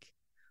like,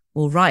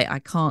 well, right, I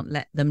can't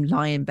let them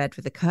lie in bed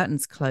with the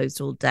curtains closed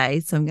all day.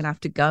 So I'm going to have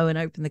to go and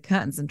open the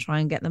curtains and try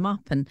and get them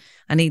up, and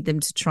I need them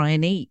to try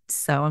and eat.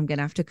 So I'm going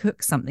to have to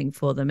cook something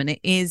for them. And it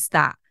is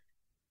that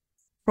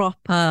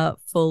proper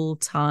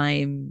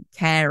full-time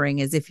caring,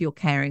 as if you're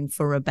caring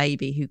for a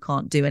baby who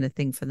can't do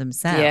anything for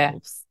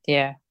themselves.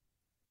 Yeah.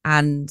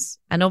 And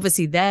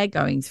obviously they're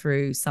going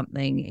through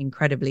something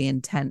incredibly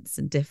intense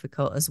and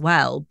difficult as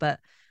well. But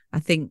I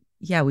think,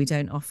 yeah, we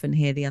don't often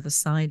hear the other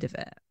side of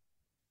it.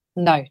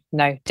 No,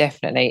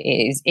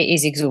 definitely. It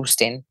is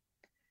exhausting.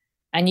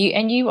 And you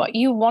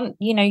want,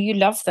 you know, you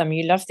love them,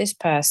 you love this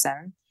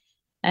person,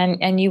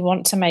 and you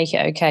want to make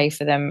it okay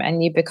for them,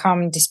 and you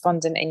become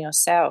despondent in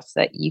yourself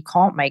that you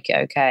can't make it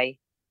okay.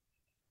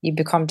 You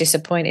become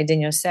disappointed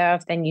in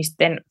yourself. Then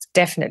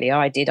definitely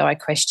I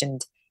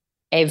questioned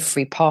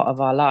every part of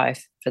our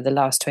life for the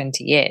last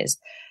 20 years.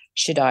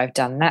 Should I have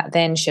done that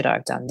then? Should I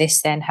have done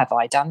this then? Have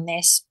I done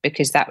this?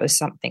 Because that was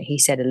something he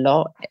said a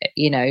lot,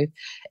 you know,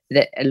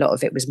 that a lot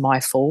of it was my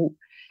fault.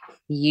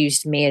 He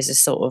used me as a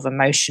sort of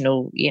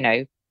emotional, you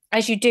know,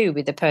 as you do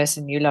with the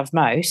person you love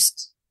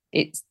most,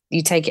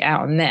 you take it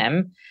out on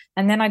them.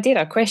 And then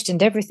I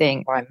questioned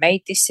everything. I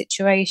made this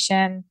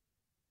situation,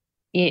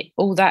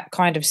 all that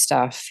kind of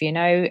stuff, you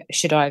know.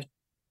 Should I have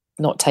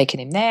not taken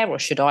him there, or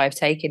should I have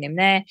taken him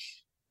there?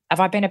 Have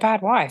I been a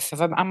bad wife?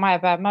 Am I a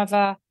bad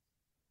mother?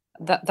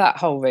 That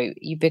whole route,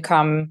 you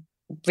become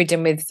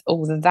ridden with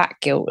all of that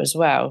guilt as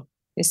well.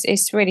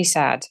 It's really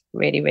sad,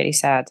 really, really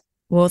sad.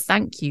 Well,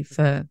 thank you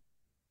for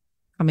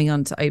coming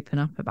on to open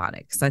up about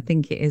it, because I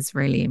think it is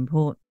really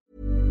important.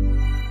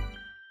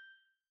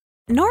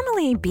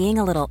 Normally, being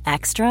a little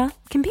extra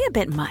can be a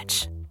bit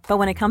much, but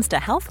when it comes to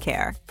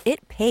healthcare,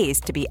 it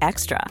pays to be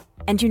extra.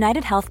 And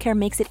United Healthcare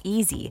makes it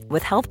easy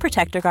with Health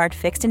Protector Guard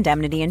fixed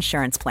indemnity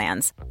insurance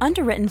plans.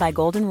 Underwritten by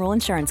Golden Rule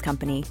Insurance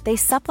Company, they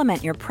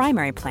supplement your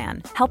primary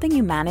plan, helping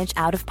you manage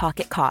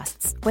out-of-pocket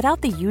costs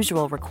without the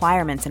usual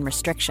requirements and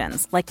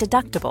restrictions like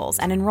deductibles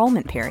and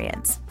enrollment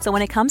periods. So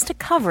when it comes to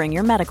covering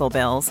your medical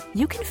bills,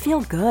 you can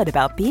feel good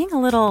about being a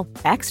little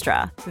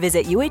extra.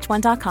 Visit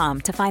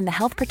UH1.com to find the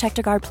Health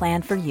Protector Guard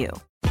plan for you.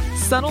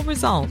 Subtle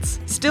results,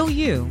 still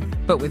you,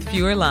 but with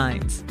fewer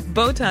lines.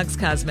 Botox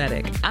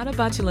Cosmetic,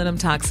 onabotulinum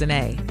toxin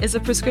A, is a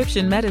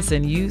prescription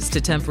medicine used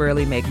to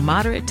temporarily make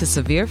moderate to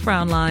severe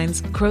frown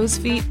lines, crow's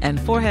feet, and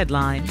forehead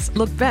lines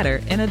look better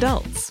in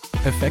adults.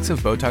 Effects of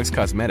Botox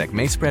Cosmetic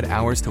may spread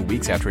hours to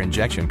weeks after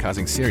injection,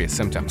 causing serious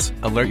symptoms.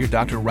 Alert your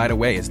doctor right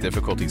away as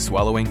difficulty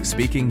swallowing,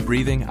 speaking,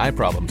 breathing, eye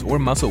problems, or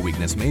muscle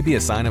weakness may be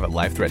a sign of a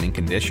life-threatening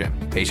condition.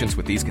 Patients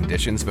with these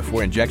conditions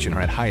before injection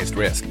are at highest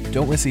risk.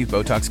 Don't receive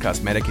Botox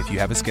Cosmetic if you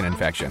have a skin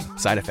infection.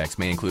 Side effects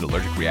may include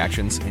allergic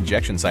reactions,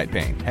 injection site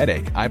pain,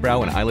 headache,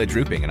 eyebrow and eyelid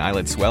drooping, and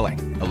eyelid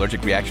swelling.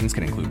 Allergic reactions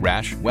can include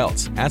rash,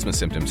 welts, asthma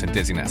symptoms, and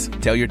dizziness.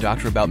 Tell your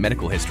doctor about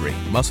medical history,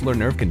 muscle or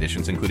nerve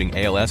conditions including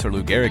ALS or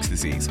Lou Gehrig's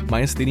disease,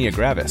 myasthenia myasthenia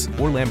gravis,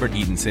 or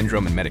Lambert-Eaton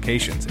syndrome and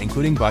medications,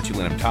 including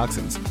botulinum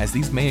toxins, as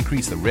these may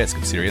increase the risk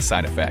of serious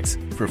side effects.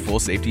 For full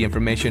safety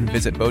information,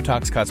 visit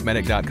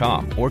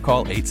BotoxCosmetic.com or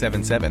call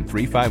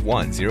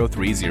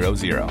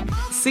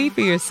 877-351-0300. See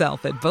for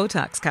yourself at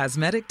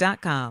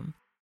BotoxCosmetic.com.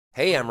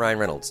 Hey, I'm Ryan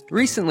Reynolds.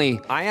 Recently,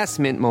 I asked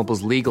Mint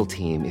Mobile's legal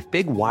team if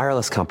big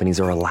wireless companies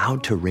are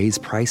allowed to raise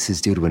prices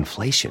due to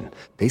inflation.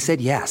 They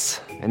said yes.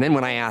 And then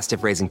when I asked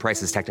if raising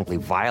prices technically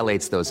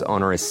violates those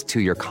onerous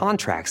two-year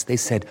contracts, they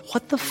said,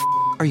 "What the f***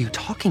 are you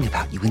talking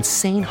about, you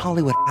insane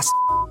Hollywood ass f-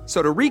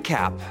 So to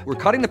recap, we're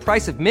cutting the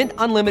price of Mint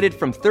Unlimited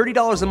from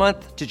 $30 a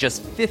month to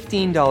just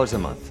 $15 a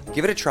month.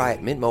 Give it a try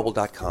at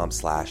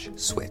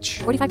mintmobile.com/switch.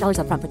 $45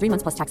 up front for 3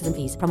 months plus taxes and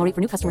fees. Promo rate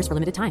for new customers for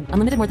limited time.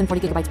 Unlimited more than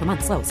 40 gigabytes per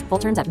month. Slows full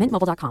terms at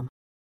mintmobile.com.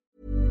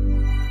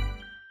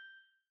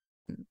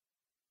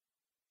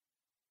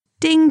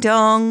 Ding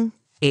dong.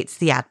 It's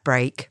the ad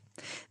break.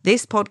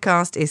 This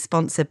podcast is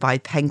sponsored by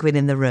Penguin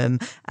in the Room,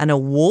 an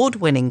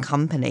award-winning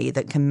company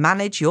that can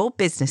manage your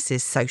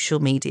business's social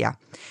media.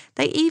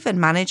 They even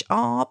manage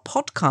our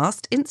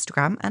podcast,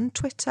 Instagram and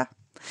Twitter.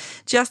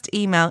 Just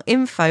email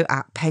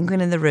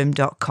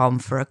info@penguinintheroom.com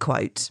for a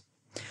quote.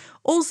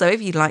 Also, if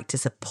you'd like to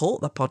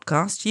support the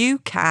podcast, you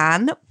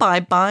can by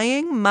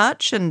buying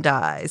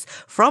merchandise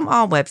from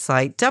our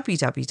website,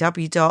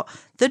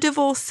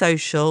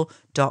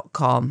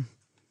 www.thedivorcesocial.com.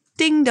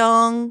 Ding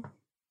dong.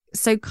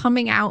 So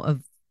coming out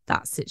of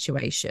that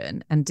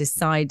situation and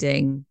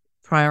deciding,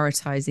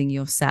 prioritizing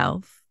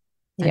yourself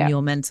and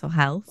your mental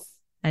health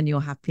and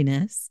your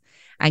happiness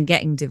and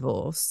getting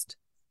divorced,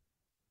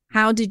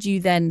 how did you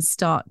then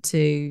start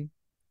to,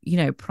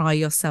 pry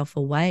yourself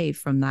away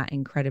from that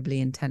incredibly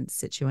intense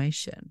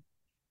situation?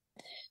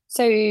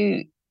 So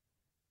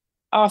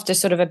after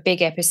sort of a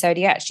big episode,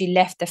 he actually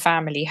left the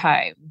family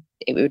home.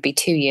 It would be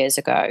 2 years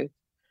ago.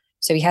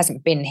 So he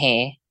hasn't been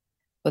here.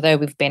 Although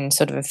we've been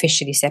sort of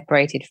officially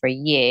separated for a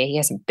year, he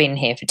hasn't been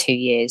here for 2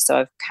 years.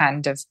 So I've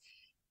kind of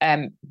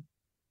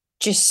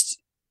just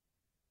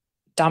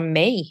done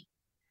me.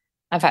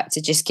 I've had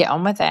to just get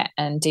on with it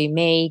and do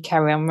me,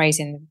 carry on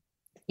raising,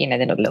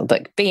 they're not little,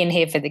 but being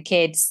here for the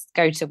kids,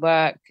 go to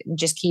work and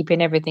just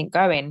keeping everything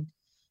going.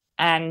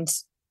 And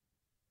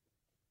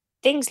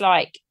things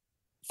like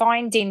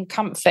finding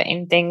comfort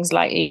in things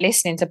like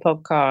listening to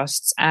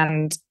podcasts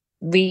and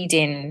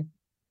reading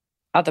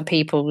other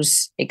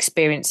people's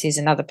experiences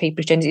and other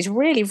people's journeys is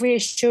really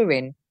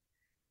reassuring,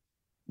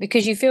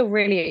 because you feel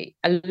really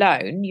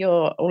alone.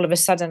 You're all of a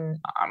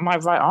sudden, my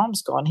right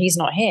arm's gone. He's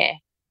not here.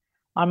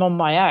 I'm on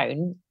my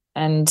own.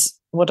 And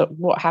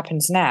what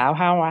happens now?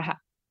 How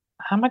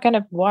am I going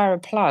to wire a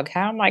plug?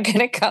 How am I going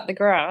to cut the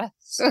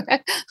grass?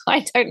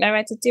 I don't know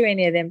how to do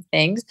any of them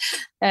things.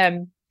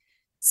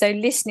 So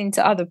listening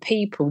to other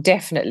people,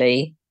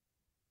 definitely,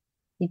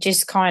 you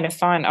just kind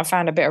of I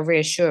found a bit of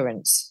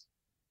reassurance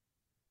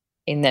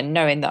in that,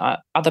 knowing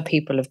that other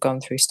people have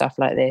gone through stuff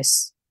like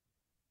this.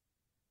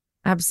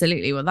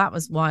 Absolutely. Well, that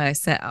was why I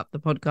set up the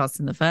podcast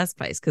in the first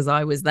place, because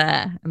I was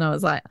there and I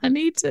was like, I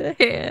need to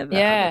hear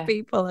that other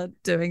people are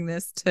doing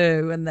this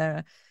too, and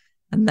they've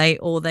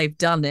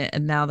done it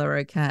and now they're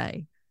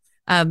okay.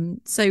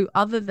 So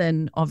other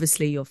than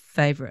obviously your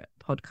favorite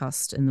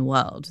podcast in the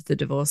world, The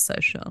Divorce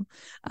Social,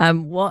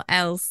 what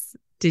else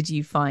did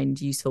you find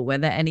useful? Were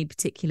there any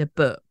particular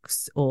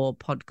books or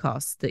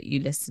podcasts that you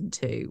listened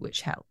to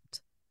which helped?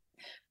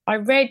 I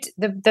read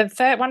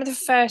one of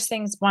the first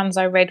ones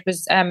I read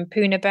was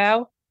Puna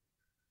Bell,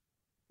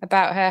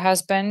 about her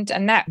husband,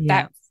 and that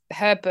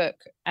her book,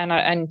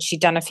 and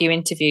she'd done a few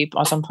interviews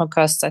on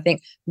podcasts, I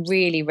think,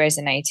 really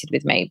resonated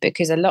with me,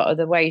 because a lot of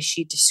the ways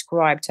she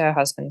described her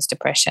husband's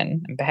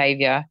depression and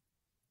behavior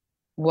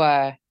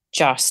were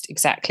just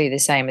exactly the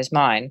same as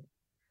mine.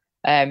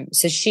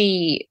 So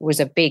she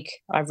was I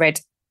read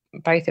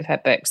both of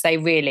her books. They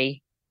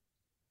really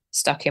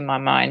stuck in my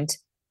mind.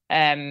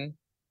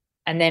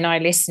 And then I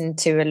listened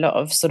to a lot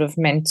of sort of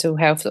mental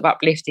health, sort of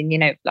uplifting,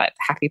 like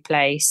Happy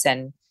Place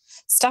and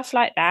stuff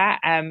like that.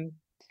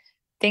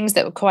 Things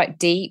that were quite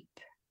deep,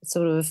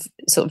 sort of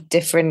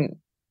different.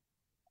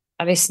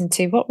 I listened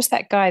to, what was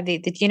that guy?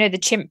 The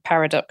Chimp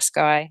Paradox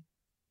guy.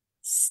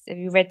 Have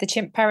you read The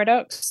Chimp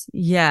Paradox?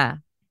 Yeah.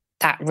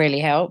 That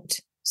really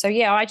helped. So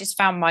yeah, I just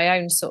found my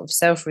own sort of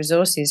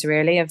self-resources,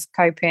 really, of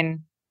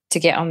coping to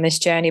get on this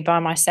journey by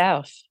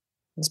myself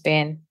as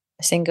being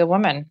a single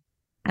woman.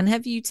 And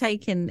have you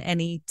taken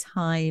any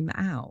time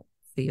out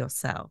for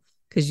yourself?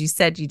 Because you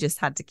said you just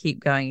had to keep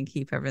going and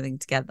keep everything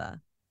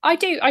together. I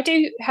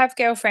do have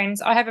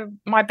girlfriends. I have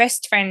my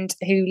best friend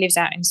who lives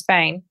out in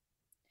Spain.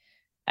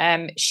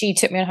 She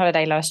took me on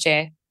holiday last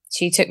year.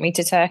 She took me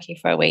to Turkey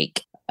for a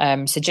week.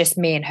 So just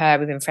me and her,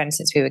 we've been friends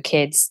since we were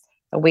kids.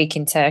 A week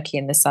in Turkey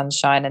in the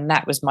sunshine. And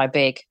that was my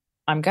big,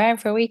 I'm going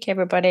for a week,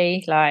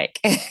 everybody. Like,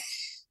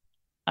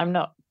 I'm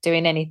not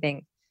doing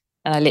anything.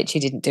 And I literally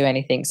didn't do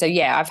anything. So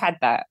yeah, I've had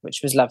that, which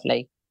was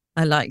lovely.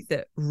 I like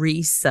that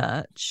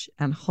research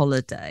and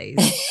holidays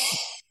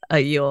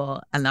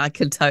are and I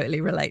can totally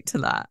relate to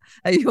that,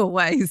 are your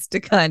ways to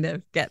kind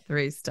of get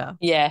through stuff.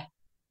 Yeah.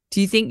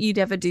 Do you think you'd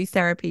ever do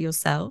therapy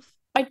yourself?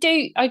 I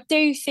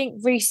do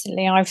think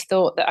recently I've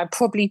thought that I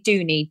probably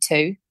do need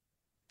to,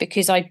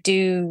 because I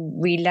do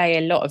relay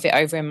a lot of it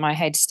over in my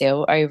head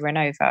still, over and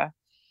over.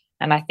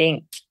 And I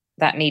think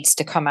that needs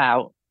to come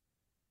out.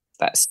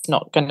 That's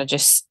not going to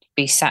just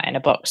be sat in a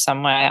box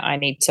somewhere. I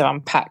need to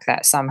unpack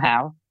that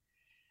somehow.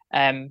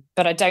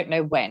 But I don't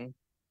know when.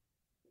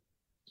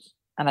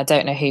 And I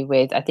don't know who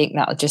with. I think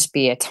that'll just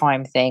be a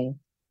time thing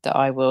that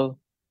I will.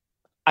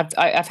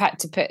 I've had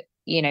to put,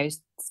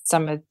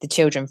 some of the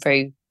children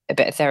through a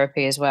bit of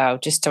therapy as well,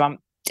 just to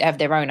have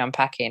their own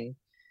unpacking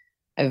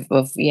of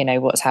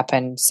what's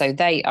happened. So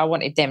I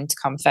wanted them to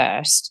come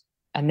first,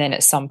 and then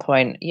at some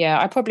point, yeah,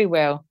 I probably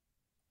will.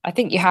 I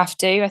think you have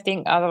to. I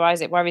think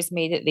otherwise it worries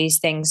me that these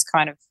things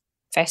kind of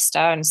fester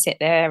and sit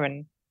there,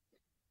 and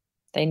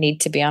they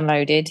need to be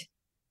unloaded.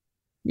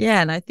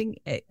 Yeah, and I think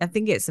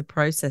it's a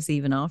process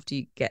even after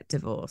you get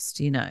divorced.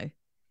 You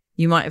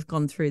might have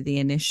gone through the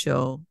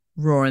initial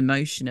raw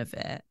emotion of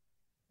it,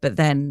 but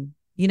then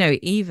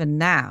even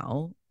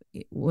now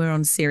we're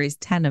on series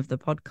 10 of the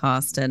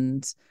podcast,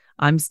 and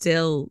I'm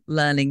still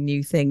learning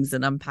new things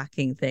and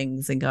unpacking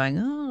things and going,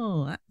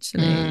 oh,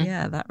 actually,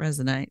 yeah, that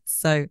resonates.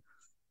 So,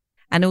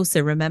 and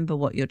also remember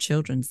what your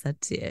children said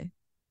to you.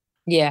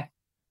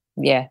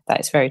 Yeah,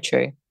 that's very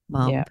true.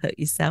 Mom, put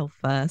yourself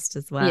first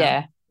as well.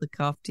 Yeah. Look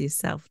after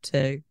yourself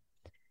too.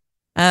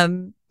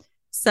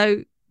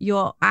 So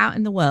you're out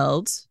in the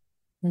world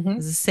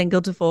as a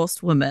single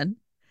divorced woman.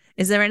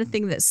 Is there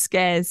anything that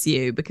scares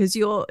you? Because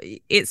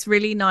it's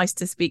really nice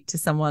to speak to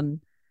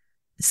someone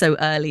so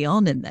early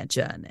on in their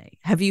journey.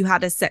 Have you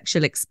had a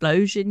sexual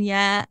explosion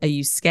yet? Are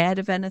you scared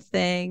of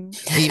anything?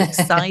 Are you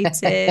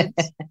excited?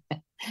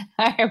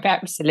 I am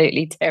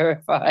absolutely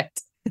terrified.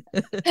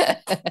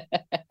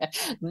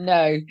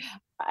 No,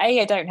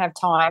 I don't have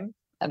time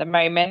at the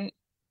moment.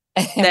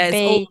 There's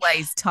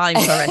always time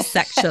for a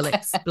sexual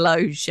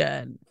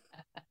explosion.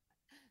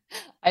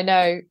 I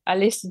know. I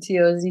listen to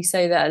yours. You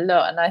say that a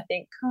lot, and I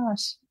think,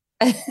 gosh.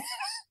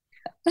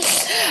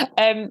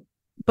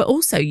 But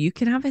also, you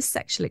can have a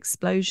sexual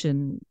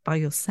explosion by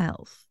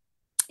yourself.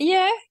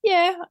 Yeah.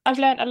 I've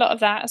learned a lot of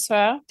that as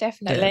well.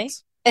 Definitely.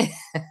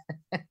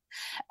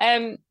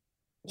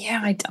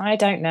 Yeah. I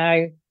don't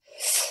know.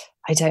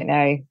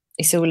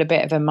 It's all a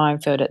bit of a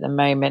minefield at the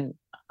moment.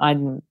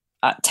 It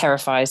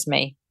terrifies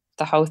me.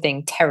 The whole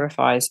thing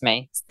terrifies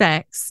me.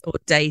 Sex or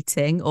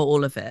dating or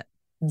all of it?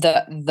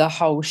 The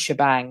whole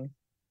shebang.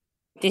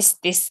 This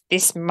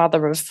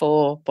mother of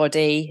four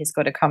body has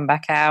got to come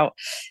back out.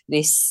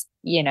 This,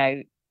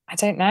 I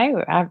don't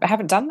know. I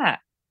haven't done that.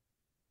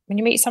 When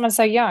you meet someone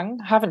so young,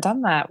 I haven't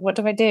done that. What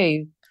do I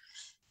do?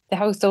 The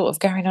whole thought of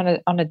going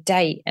on a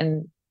date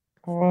and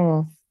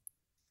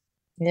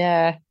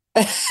yeah.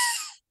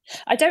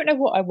 I don't know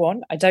what I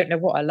want. I don't know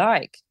what I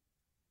like.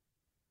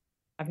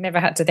 I've never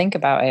had to think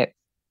about it.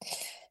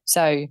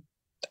 So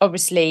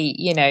obviously,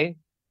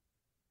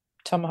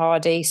 Tom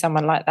Hardy,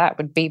 someone like that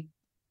would be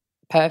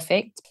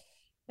perfect.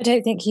 I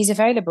don't think he's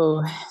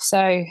available.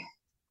 So,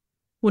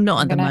 well,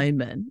 not at the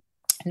moment.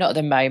 Not at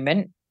the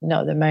moment.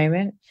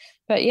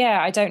 But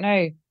yeah, I don't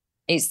know.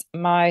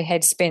 My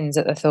head spins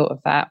at the thought of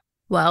that.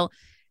 Well,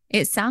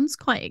 it sounds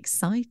quite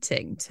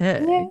exciting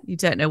too. Yeah. You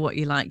don't know what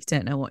you like, you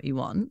don't know what you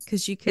want,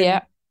 because you can.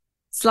 Yeah.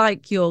 It's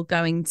like you're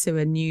going to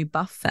a new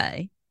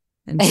buffet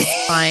and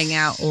just trying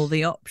out all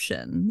the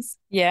options.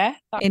 Yeah.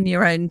 In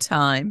your own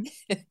time.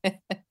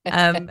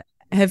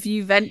 Have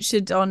you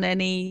ventured on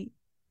any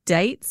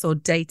dates or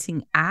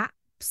dating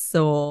apps?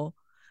 Or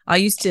I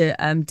used to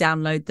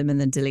download them and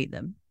then delete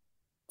them.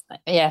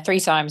 Yeah, 3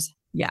 times.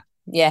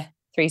 Yeah,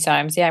 3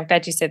 times. Yeah, I'm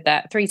glad you said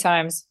that. 3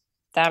 times.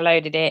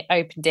 Downloaded it,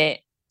 opened it,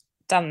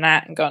 done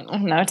that, and gone, oh,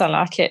 no, I don't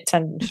like it,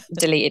 and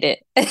deleted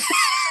it.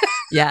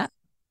 Yeah,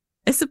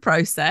 it's a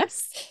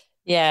process.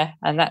 Yeah,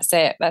 and that's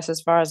it. That's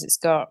as far as it's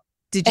got.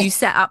 Did you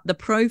set up the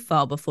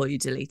profile before you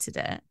deleted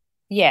it?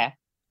 Yeah.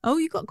 Oh,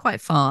 you got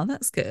quite far.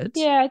 That's good.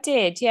 Yeah, I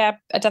did. Yeah,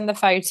 I done the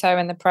photo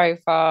and the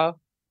profile,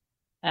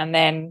 and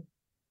then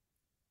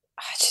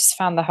I just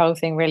found the whole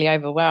thing really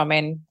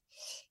overwhelming.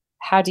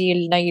 How do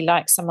you know you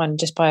like someone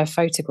just by a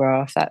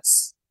photograph?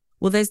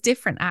 Well, there's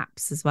different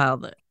apps as well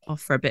that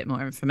offer a bit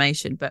more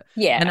information. But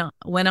yeah,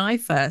 when I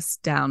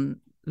first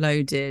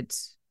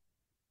downloaded,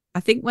 I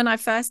think when I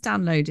first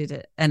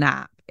downloaded an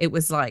app, it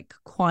was like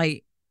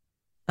quite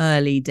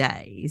early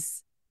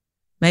days,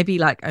 maybe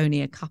like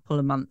only a couple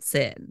of months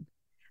in.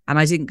 And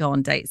I didn't go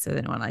on dates with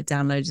anyone. I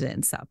downloaded it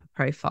and set up a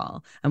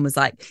profile and was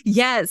like,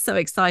 yeah, it's so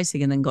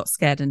exciting. And then got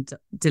scared and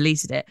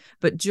deleted it.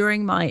 But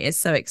during my it's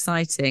so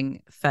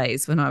exciting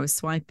phase, when I was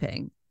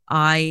swiping,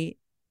 my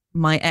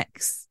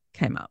ex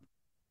came up.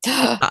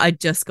 I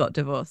just got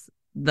divorced,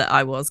 that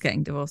I was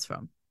getting divorced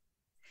from.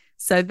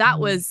 So that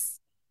was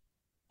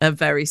a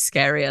very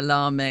scary,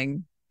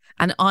 alarming.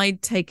 And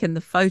I'd taken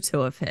the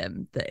photo of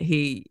him that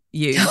he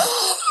used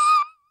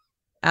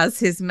as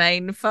his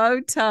main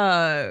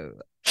photo.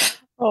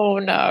 Oh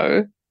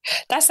no.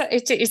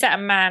 Is that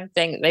a man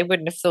thing? They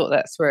wouldn't have thought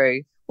that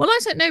through. Well, I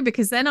don't know,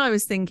 because then I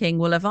was thinking,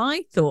 well, have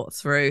I thought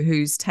through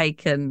who's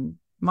taken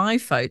my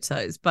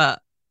photos?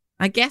 But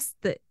I guess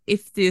that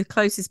if the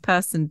closest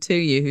person to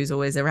you who's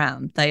always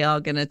around, they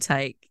are going to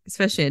take,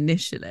 especially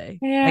initially,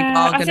 they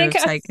are going to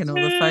have taken all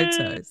the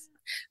photos.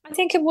 I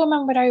think a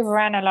woman would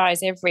overanalyze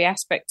every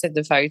aspect of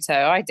the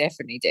photo. I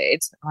definitely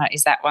did. Like,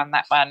 is that one?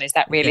 Is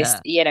that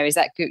realistic? Yeah. Is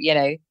that good?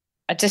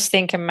 I just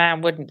think a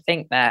man wouldn't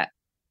think that.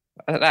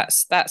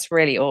 That's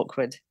really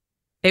awkward.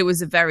 It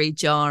was a very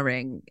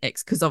jarring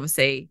because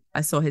obviously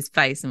I saw his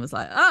face and was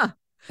like,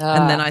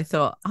 and then I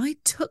thought, I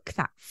took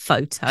that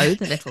photo,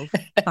 the little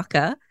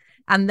fucker.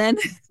 And then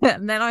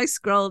I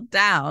scrolled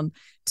down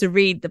to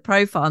read the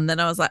profile, and then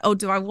I was like, oh,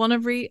 do I want to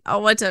read?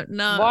 Oh, I don't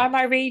know. Why am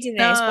I reading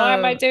this? Why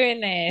am I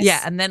doing this?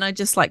 Yeah, and then I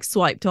just like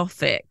swiped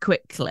off it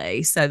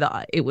quickly so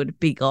that it would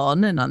be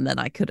gone, and then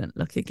I couldn't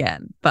look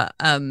again. But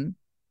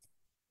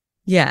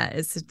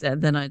yeah,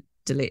 then I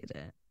deleted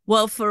it.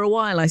 Well, for a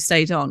while I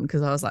stayed on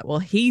because I was like, well,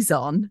 he's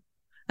on,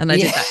 and I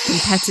did that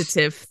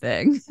competitive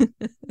thing.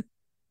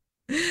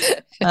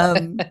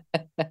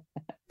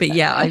 But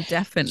yeah, I've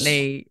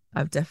definitely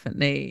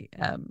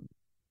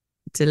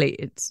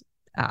deleted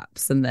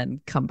apps and then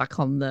come back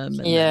on them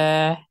and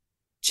then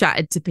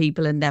chatted to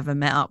people and never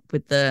met up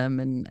with them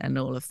and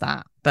all of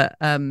that. But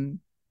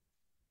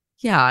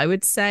yeah, I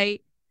would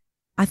say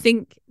I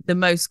think the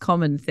most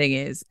common thing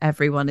is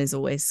everyone is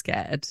always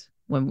scared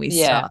when we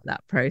start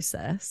that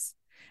process,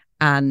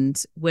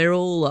 and we're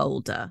all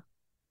older,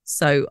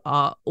 so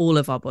all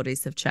of our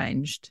bodies have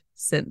changed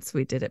since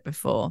we did it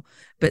before,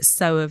 but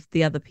so have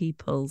the other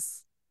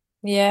people's.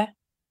 Yeah.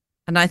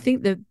 And I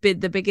think the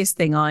biggest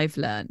thing I've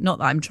learned, not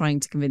that I'm trying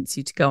to convince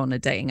you to go on a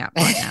dating app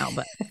right now,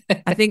 but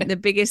I think the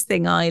biggest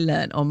thing I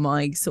learned on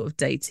my sort of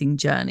dating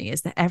journey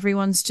is that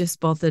everyone's just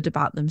bothered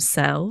about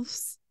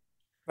themselves.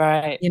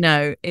 Right.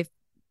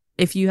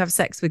 If you have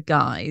sex with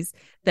guys,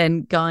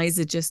 then guys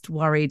are just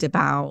worried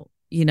about,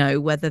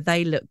 whether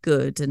they look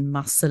good and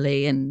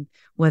muscly and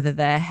whether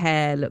their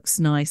hair looks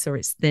nice or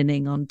it's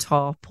thinning on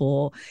top,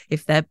 or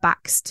if their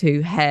back's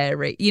too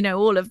hairy,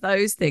 all of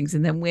those things.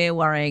 And then we're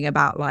worrying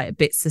about like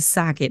bits of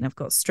sagging. I've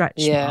got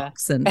stretch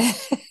marks and,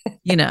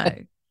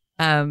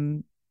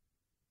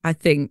 I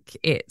think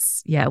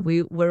it's,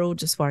 we're all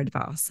just worried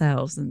about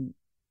ourselves.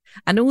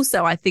 And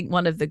also, I think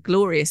one of the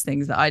glorious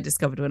things that I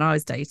discovered when I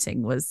was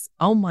dating was,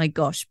 oh my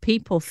gosh,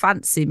 people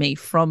fancy me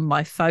from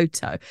my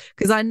photo.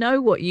 Because I know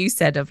what you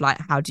said of like,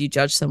 how do you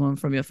judge someone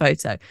from your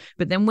photo?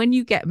 But then when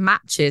you get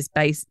matches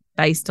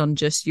based on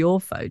just your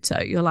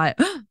photo, you're like,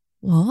 oh,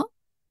 what?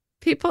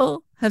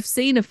 People have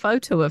seen a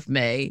photo of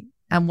me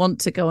and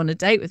want to go on a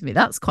date with me.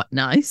 That's quite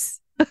nice.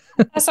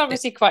 That's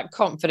obviously quite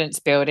confidence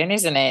building,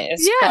 isn't it?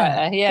 It's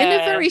in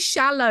a very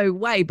shallow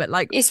way, but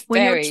like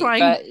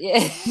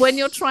when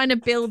you're trying to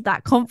build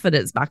that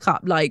confidence back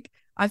up, like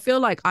I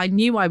feel like I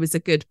knew I was a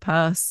good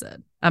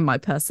person and my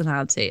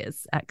personality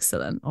is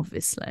excellent,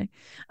 obviously.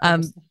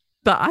 But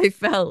I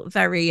felt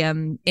very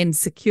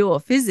insecure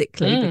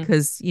physically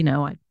because,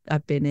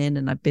 I've been in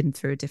and I've been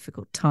through a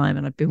difficult time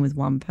and I've been with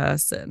one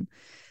person.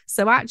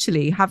 So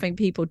actually having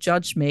people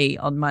judge me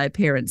on my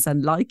appearance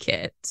and like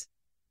it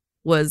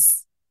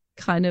was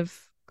kind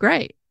of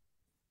great.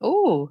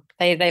 Oh,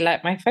 they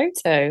like my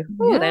photo.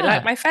 Oh, they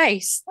like my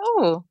face.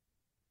 Oh,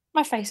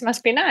 my face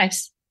must be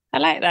nice. I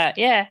like that.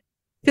 Yeah.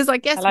 Because I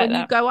guess when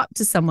you go up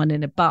to someone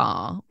in a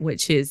bar,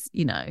 which is,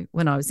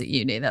 when I was at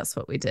uni, that's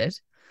what we did.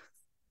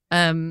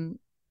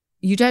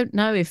 You don't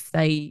know if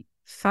they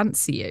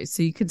fancy you.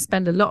 So you can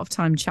spend a lot of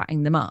time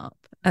chatting them up.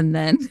 And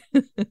then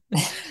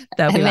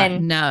they'll be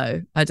like,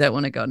 no, I don't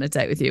want to go on a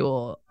date with you,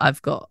 or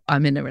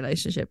I'm in a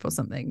relationship or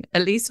something.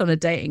 At least on a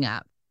dating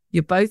app,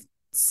 you're both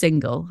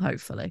single,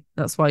 hopefully.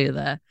 That's why you're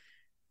there.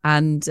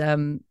 And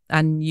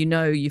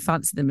you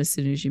fancy them as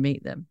soon as you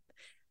meet them.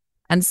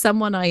 And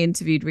someone I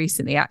interviewed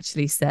recently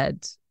actually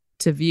said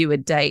to view a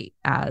date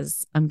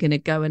as, I'm going to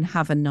go and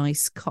have a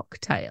nice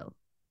cocktail.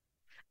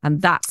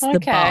 And that's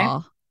the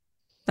bar.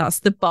 That's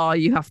the bar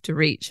you have to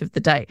reach of the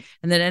date.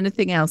 And then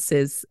anything else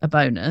is a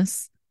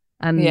bonus.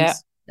 And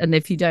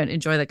if you don't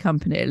enjoy the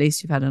company, at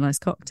least you've had a nice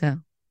cocktail.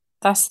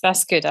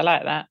 That's good. I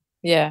like that.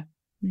 Yeah.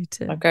 Me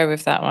too. I'll go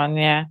with that one.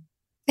 Yeah.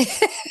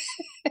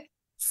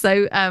 So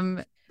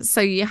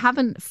you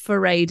haven't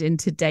forayed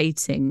into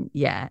dating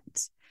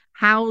yet.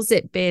 How's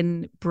it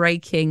been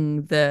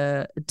breaking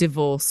the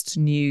divorced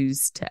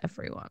news to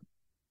everyone?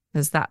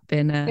 Has that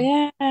been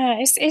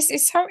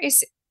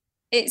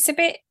it's a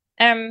bit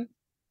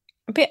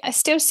it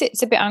still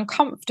sits a bit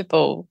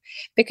uncomfortable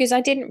because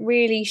I didn't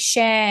really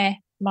share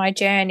my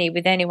journey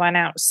with anyone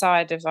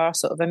outside of our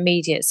sort of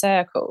immediate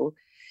circle.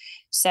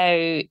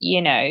 So,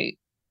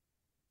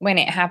 when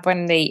it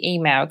happened, the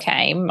email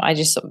came, I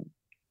just sort of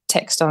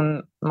text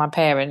on my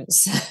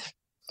parents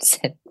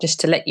said, just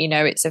to let you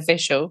know it's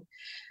official.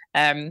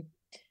 And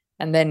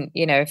then,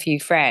 a few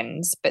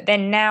friends. But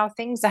then now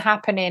things are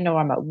happening, or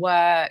I'm at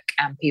work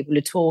and people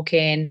are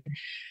talking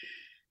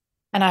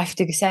and I have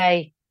to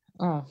say,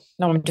 oh,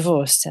 no, I'm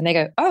divorced. And they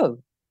go, oh,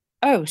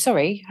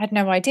 sorry, I had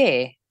no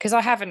idea. Because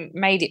I haven't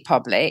made it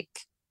public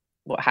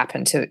what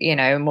happened to,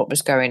 and what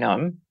was going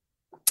on.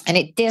 And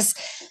it does,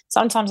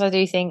 sometimes I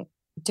do think,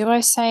 do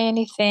I say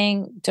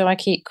anything? Do I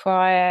keep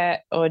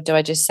quiet? Or do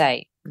I just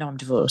say, no, I'm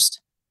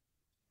divorced.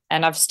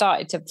 And I've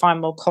started to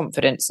find more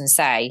confidence and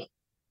say,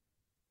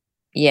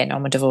 yeah, no,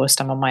 I'm divorced.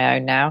 I'm on my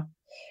own now.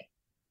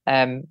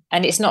 And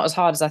it's not as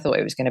hard as I thought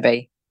it was going to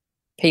be.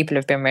 People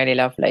have been really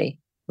lovely,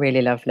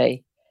 really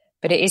lovely.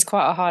 But it is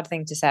quite a hard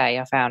thing to say,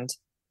 I found.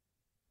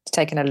 It's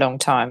taken a long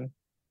time.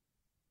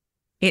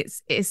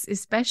 It's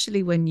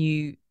especially when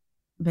you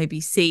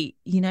maybe see,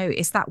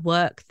 it's that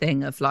work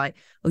thing of like,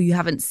 oh, you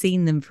haven't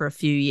seen them for a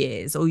few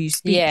years, or you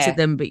speak to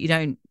them, but you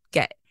don't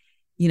get,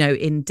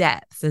 in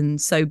depth. And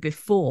so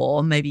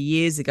before, maybe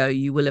years ago,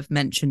 you will have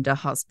mentioned a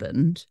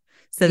husband.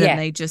 So then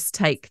they just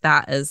take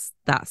that as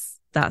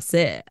that's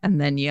it.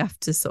 And then you have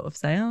to sort of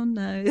say, oh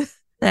no,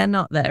 they're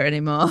not there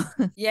anymore.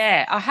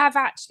 Yeah, I have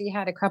actually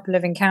had a couple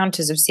of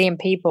encounters of seeing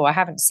people I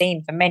haven't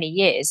seen for many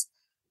years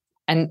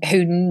and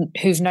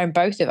who've known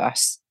both of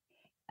us,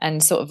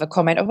 and sort of a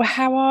comment, oh, well,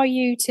 how are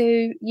you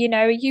two?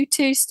 Are you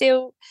two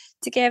still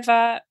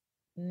together?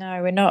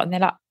 No, we're not. And they're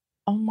like,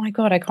 oh my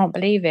God, I can't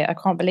believe it. I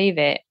can't believe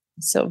it.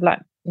 It's sort of like,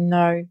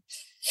 no,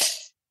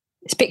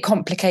 it's a bit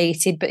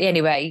complicated, but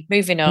anyway,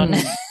 moving on.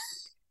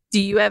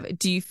 Do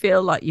you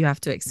feel like you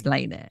have to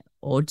explain it,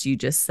 or do you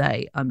just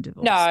say, I'm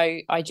divorced? No,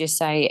 I just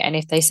say, and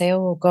if they say,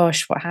 oh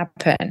gosh, what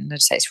happened?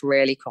 I'd say it's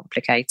really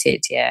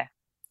complicated. Yeah.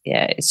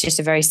 Yeah. It's just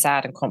a very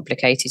sad and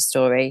complicated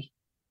story.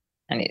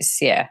 And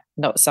it's,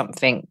 not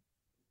something,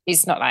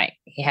 it's not like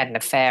he had an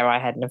affair, I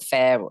had an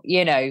affair,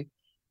 a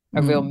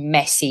real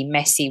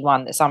messy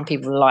one that some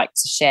people like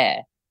to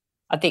share.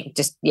 I think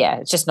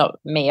it's just not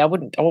me. I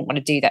wouldn't want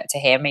to do that to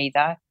him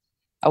either.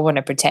 I want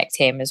to protect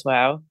him as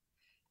well.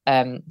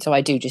 So I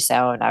do just say,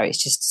 oh no,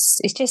 it's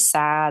just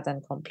sad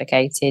and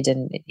complicated,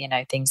 and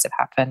things have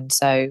happened,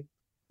 so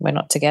we're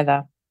not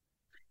together.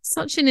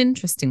 Such an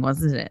interesting one,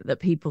 isn't it? That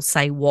people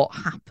say what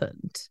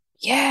happened.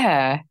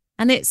 Yeah.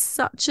 And it's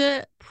such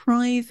a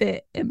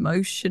private,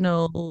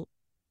 emotional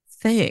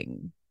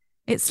thing.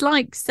 It's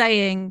like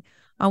saying,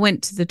 I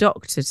went to the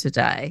doctor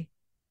today,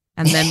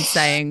 and then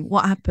saying,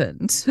 what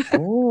happened?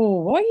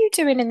 Oh, what are you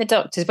doing in the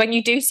doctors? When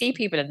you do see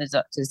people in the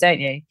doctors, don't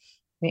you?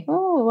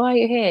 Oh, why are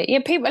you here? Yeah,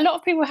 a lot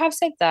of people have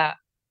said that.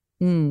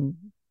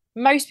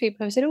 Most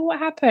people have said, oh, what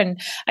happened?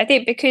 I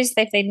think because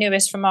they knew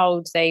us from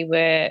old, we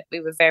were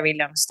very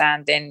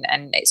long-standing,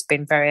 and it's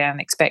been very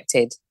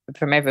unexpected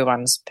from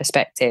everyone's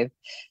perspective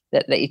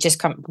that you just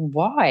come,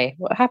 why?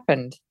 What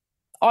happened?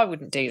 I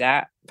wouldn't do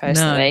that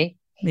personally.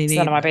 No, it's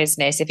none of my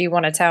business. If you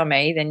want to tell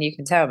me, then you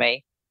can tell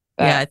me.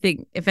 But yeah, I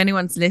think if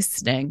anyone's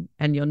listening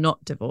and you're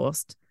not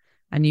divorced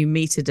and you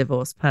meet a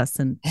divorced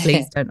person,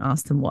 please don't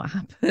ask them what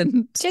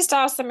happened. Just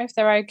ask them if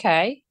they're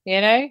okay.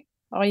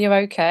 Are you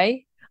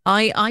okay?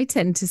 I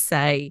tend to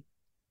say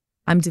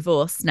I'm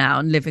divorced now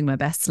and living my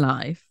best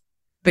life,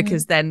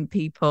 because then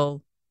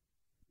people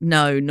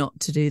know not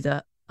to do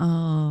that.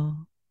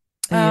 Oh,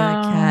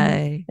 are you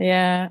okay?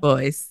 Yeah.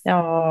 Voice.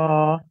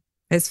 Oh.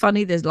 It's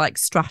funny, there's like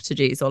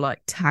strategies or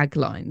like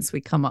taglines we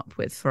come up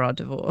with for our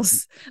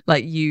divorce.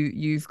 Like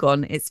you've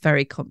gone, it's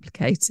very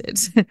complicated,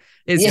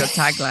 is your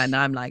tagline.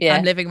 I'm like,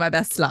 I'm living my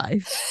best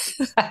life.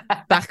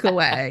 Back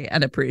away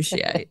and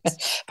appreciate.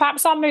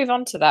 Perhaps I'll move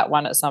on to that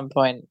one at some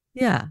point.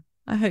 Yeah,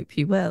 I hope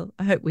you will.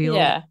 I hope we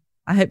all.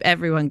 I hope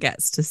everyone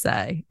gets to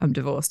say, I'm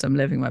divorced, I'm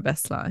living my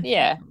best life.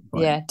 Yeah,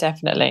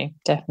 definitely.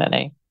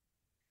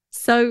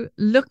 So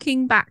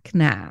looking back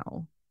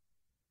now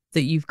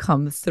that you've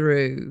come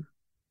through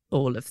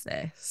all of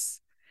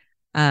this,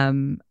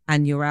 and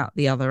you're out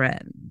the other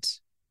end,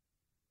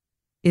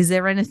 is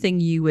there anything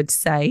you would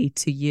say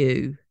to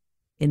you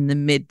in the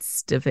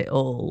midst of it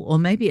all, or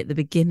maybe at the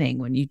beginning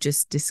when you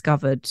just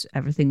discovered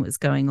everything that was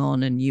going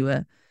on and you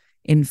were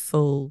in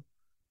full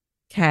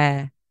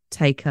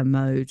caretaker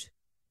mode?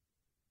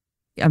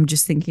 I'm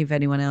just thinking if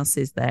anyone else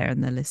is there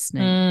and they're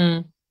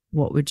listening,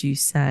 what would you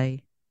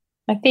say?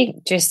 I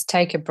think just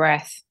take a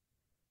breath.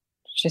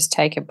 Just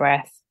take a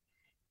breath.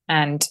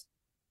 And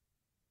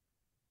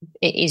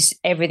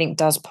everything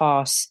does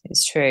pass.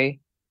 It's true.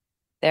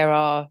 There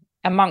are,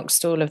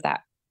 amongst all of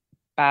that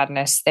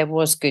badness, there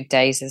was good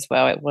days as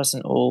well. It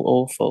wasn't all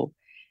awful.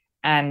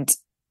 And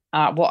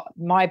what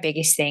my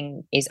biggest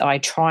thing is, I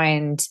try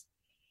and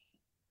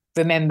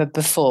remember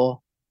before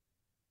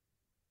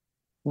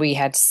we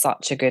had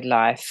such a good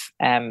life,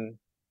 and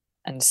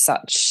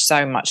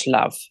so much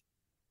love,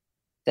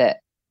 that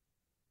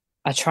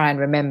I try and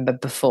remember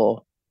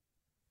before.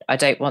 I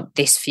don't want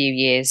this few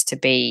years to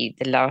be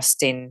the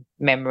lasting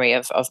memory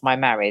of my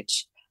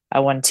marriage.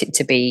 I want it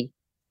to be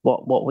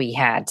what we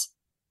had.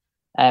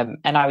 And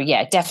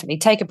definitely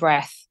take a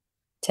breath,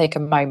 take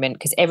a moment,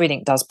 because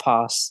everything does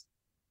pass.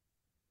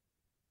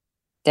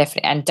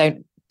 Definitely.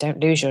 And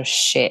don't lose your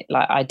shit.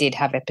 Like, I did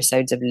have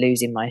episodes of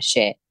losing my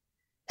shit,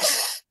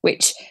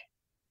 which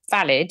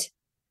valid,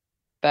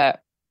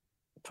 but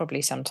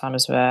probably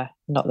sometimes were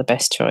not the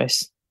best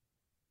choice.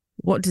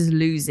 What does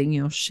losing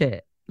your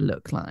shit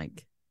look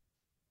like?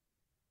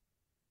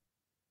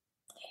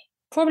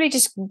 Probably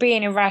just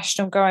being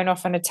irrational, going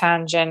off on a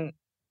tangent,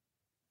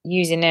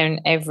 using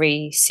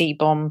every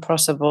C-bomb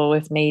possible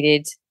if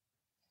needed,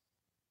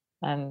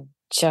 and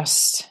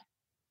just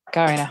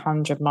going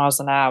 100 miles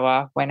an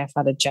hour when if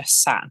I'd have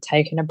just sat and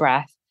taken a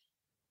breath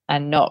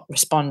and not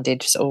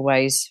responded as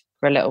always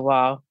for a little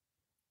while.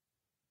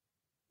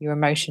 Your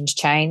emotions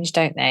change,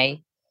 don't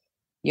they?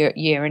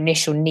 Your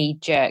initial knee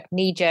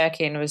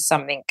jerking was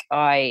something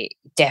I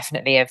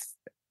definitely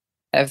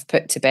have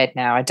put to bed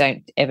now. I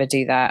don't ever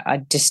do that. I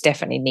just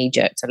definitely knee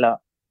jerked a lot.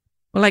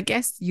 Well, I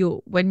guess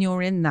when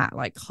you're in that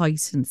like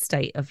heightened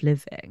state of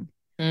living,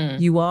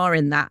 you are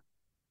in that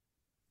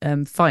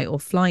fight or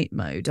flight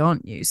mode,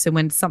 aren't you? So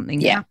when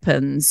something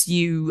happens,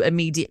 you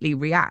immediately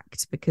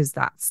react because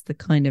that's the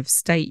kind of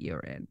state you're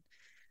in.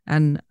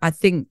 And I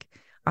think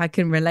I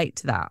can relate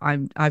to that.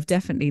 I've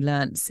definitely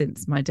learned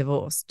since my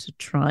divorce to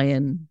try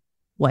and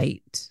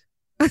wait.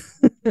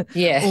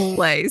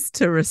 Always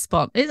to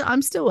respond.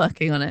 I'm still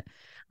working on it.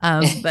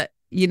 But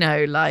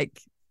like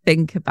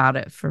think about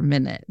it for a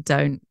minute.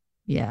 Don't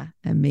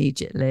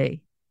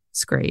immediately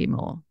scream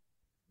or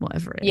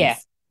whatever it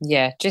is.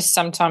 Yeah. Just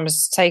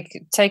sometimes take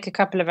a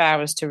couple of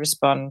hours to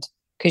respond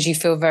because you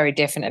feel very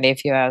differently a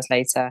few hours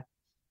later.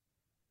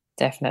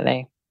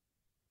 Definitely.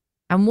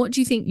 And what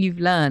do you think you've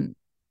learned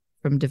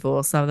from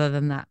divorce other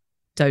than that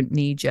don't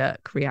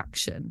knee-jerk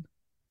reaction?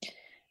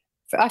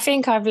 I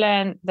think I've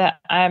learned that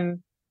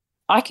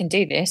I can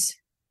do this.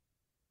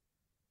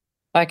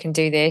 I can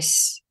do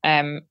this.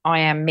 I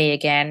am me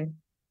again.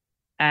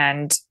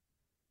 And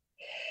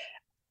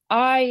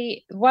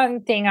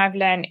one thing I've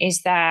learned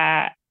is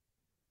that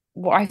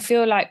I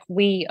feel like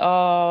we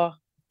are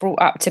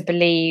brought up to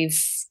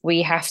believe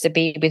we have to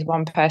be with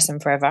one person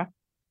forever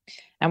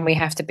and we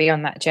have to be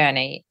on that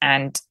journey.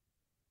 And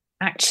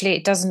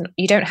actually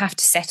you don't have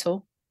to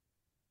settle.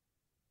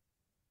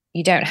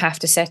 You don't have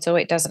to settle.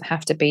 It doesn't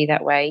have to be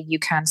that way. You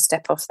can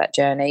step off that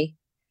journey.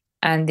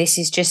 And this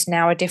is just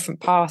now a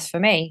different path for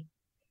me.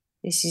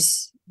 This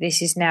is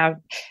now,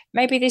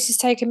 maybe this has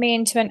taken me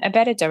into a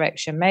better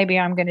direction. Maybe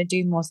I'm going to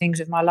do more things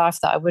with my life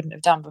that I wouldn't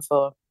have done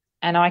before.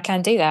 And I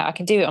can do that. I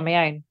can do it on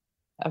my own.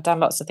 I've done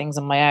lots of things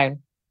on my own.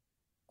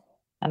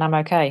 And I'm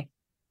okay.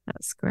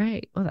 That's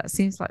great. Well, that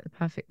seems like the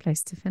perfect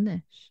place to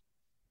finish.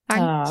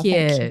 Thank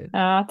you.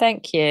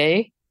 Thank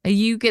you. Are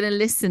you going to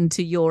listen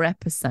to your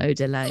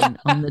episode, Elaine,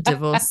 on the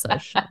Divorce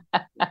Social?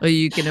 Or are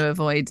you going to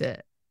avoid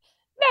it?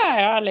 No,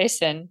 I'll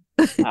listen.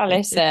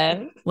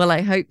 Well,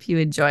 I hope you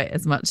enjoy it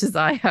as much as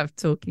I have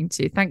talking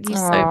to you. Thank you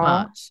so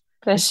much.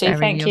 Bless you.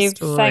 Thank you.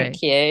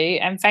 Thank you.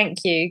 And thank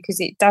you, because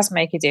it does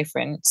make a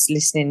difference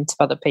listening to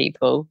other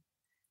people.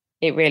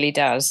 It really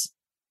does.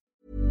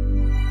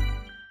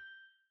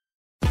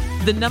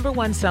 The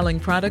 #1 selling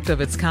product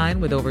of its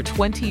kind with over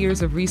 20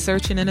 years of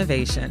research and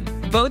innovation.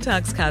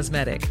 Botox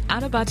Cosmetic,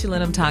 out of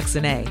botulinum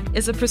toxin A,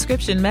 is a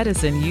prescription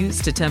medicine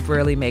used to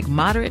temporarily make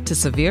moderate to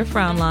severe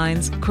frown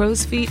lines,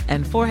 crow's feet,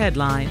 and forehead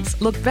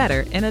lines look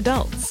better in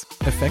adults.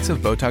 Effects of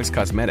Botox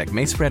Cosmetic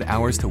may spread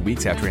hours to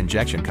weeks after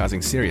injection,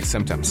 causing serious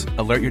symptoms.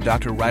 Alert your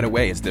doctor right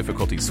away as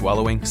difficulty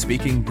swallowing,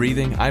 speaking,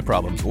 breathing, eye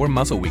problems, or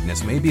muscle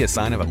weakness may be a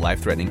sign of a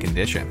life-threatening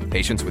condition.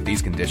 Patients with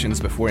these conditions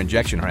before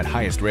injection are at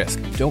highest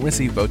risk. Don't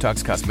receive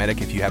Botox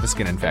Cosmetic if you have a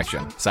skin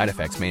infection. Side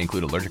effects may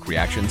include allergic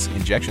reactions,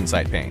 injection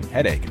site pain,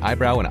 headache,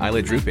 eyebrow and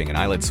eyelid drooping, and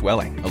eyelid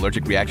swelling.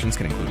 Allergic reactions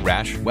can include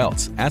rash,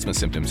 welts, asthma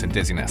symptoms, and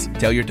dizziness.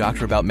 Tell your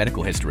doctor about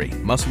medical history,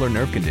 muscle or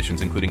nerve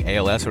conditions including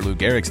ALS or Lou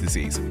Gehrig's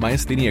disease,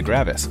 myasthenia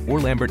gravis, or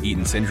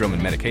Lambert-Eaton syndrome,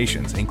 and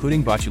medications,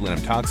 including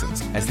botulinum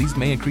toxins, as these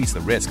may increase the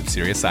risk of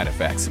serious side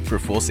effects. For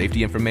full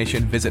safety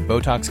information, visit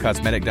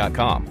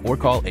BotoxCosmetic.com or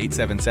call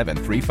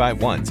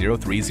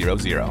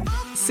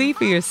 877-351-0300. See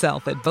for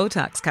yourself at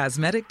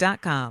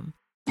BotoxCosmetic.com.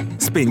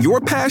 Spin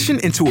your passion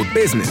into a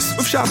business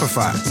with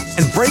Shopify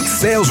and break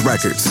sales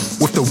records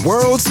with the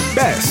world's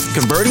best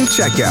converting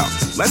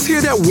checkout. Let's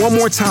hear that one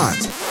more time.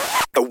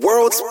 The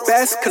world's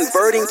best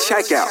converting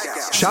checkout.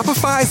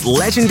 Shopify's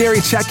legendary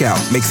checkout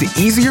makes it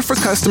easier for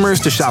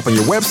customers to shop on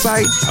your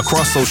website,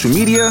 across social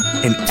media,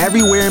 and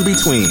everywhere in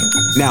between.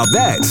 Now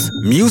that's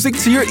music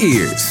to your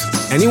ears.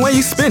 Any way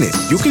you spin it,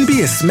 you can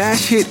be a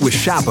smash hit with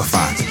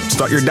Shopify.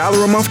 Start your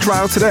 $1 a month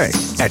trial today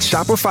at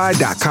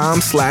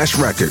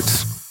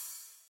shopify.com/records.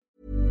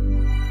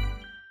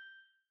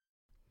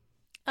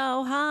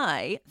 Oh,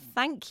 hi.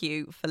 Thank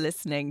you for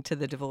listening to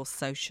The Divorce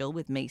Social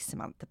with me,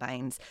 Samantha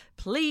Baines.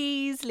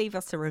 Please leave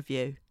us a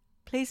review.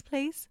 Please,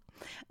 please.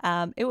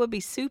 It would be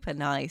super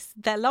nice.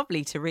 They're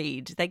lovely to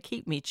read. They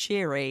keep me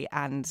cheery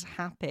and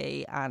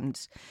happy and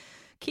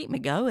keep me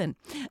going.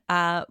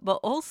 But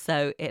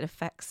also it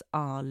affects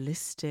our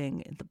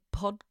listing in the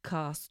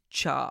podcast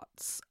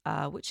charts,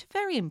 which are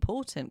very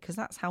important because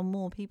that's how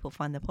more people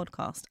find the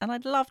podcast. And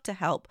I'd love to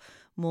help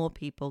more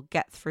people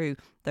get through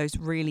those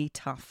really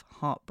tough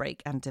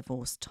heartbreak and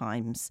divorce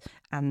times.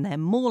 And they're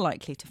more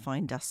likely to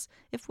find us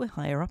if we're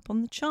higher up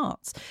on the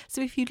charts.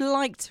 So if you'd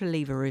like to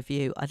leave a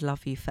review, I'd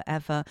love you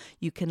forever.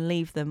 You can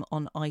leave them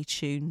on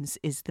iTunes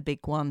is the big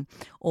one,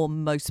 or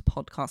most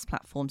podcast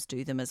platforms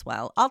do them as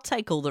well. I'll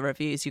take all the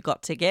reviews you've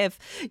got to give.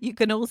 You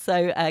can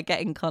also get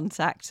in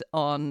contact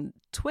on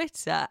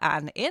Twitter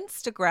and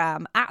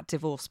Instagram at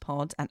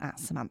DivorcePod and at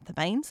Samantha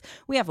Baines.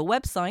 We have a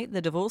website,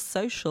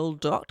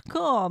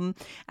 thedivorcesocial.com,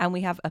 and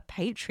we have a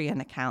Patreon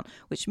account,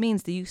 which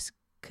means that you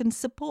can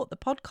support the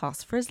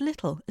podcast for as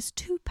little as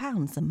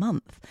 £2 a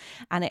month,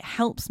 and it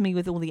helps me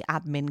with all the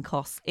admin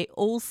costs. It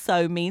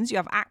also means you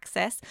have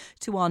access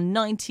to our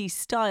 90s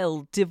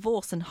style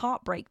divorce and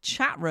heartbreak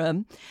chat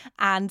room,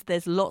 and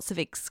there's lots of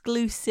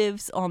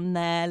exclusives on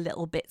there,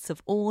 little bits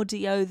of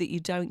audio that you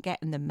don't get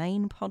in the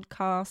main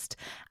podcast,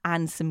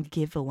 and some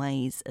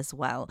giveaways as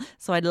well.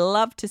 So I'd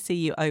love to see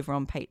you over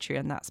on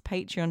Patreon. That's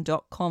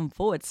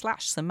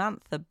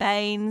patreon.com/Samantha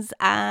Baines,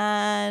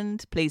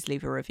 and please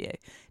leave a review.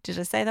 Did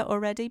I say that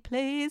already?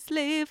 Please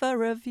leave a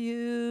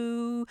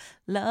review.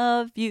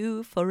 Love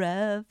you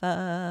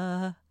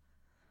forever.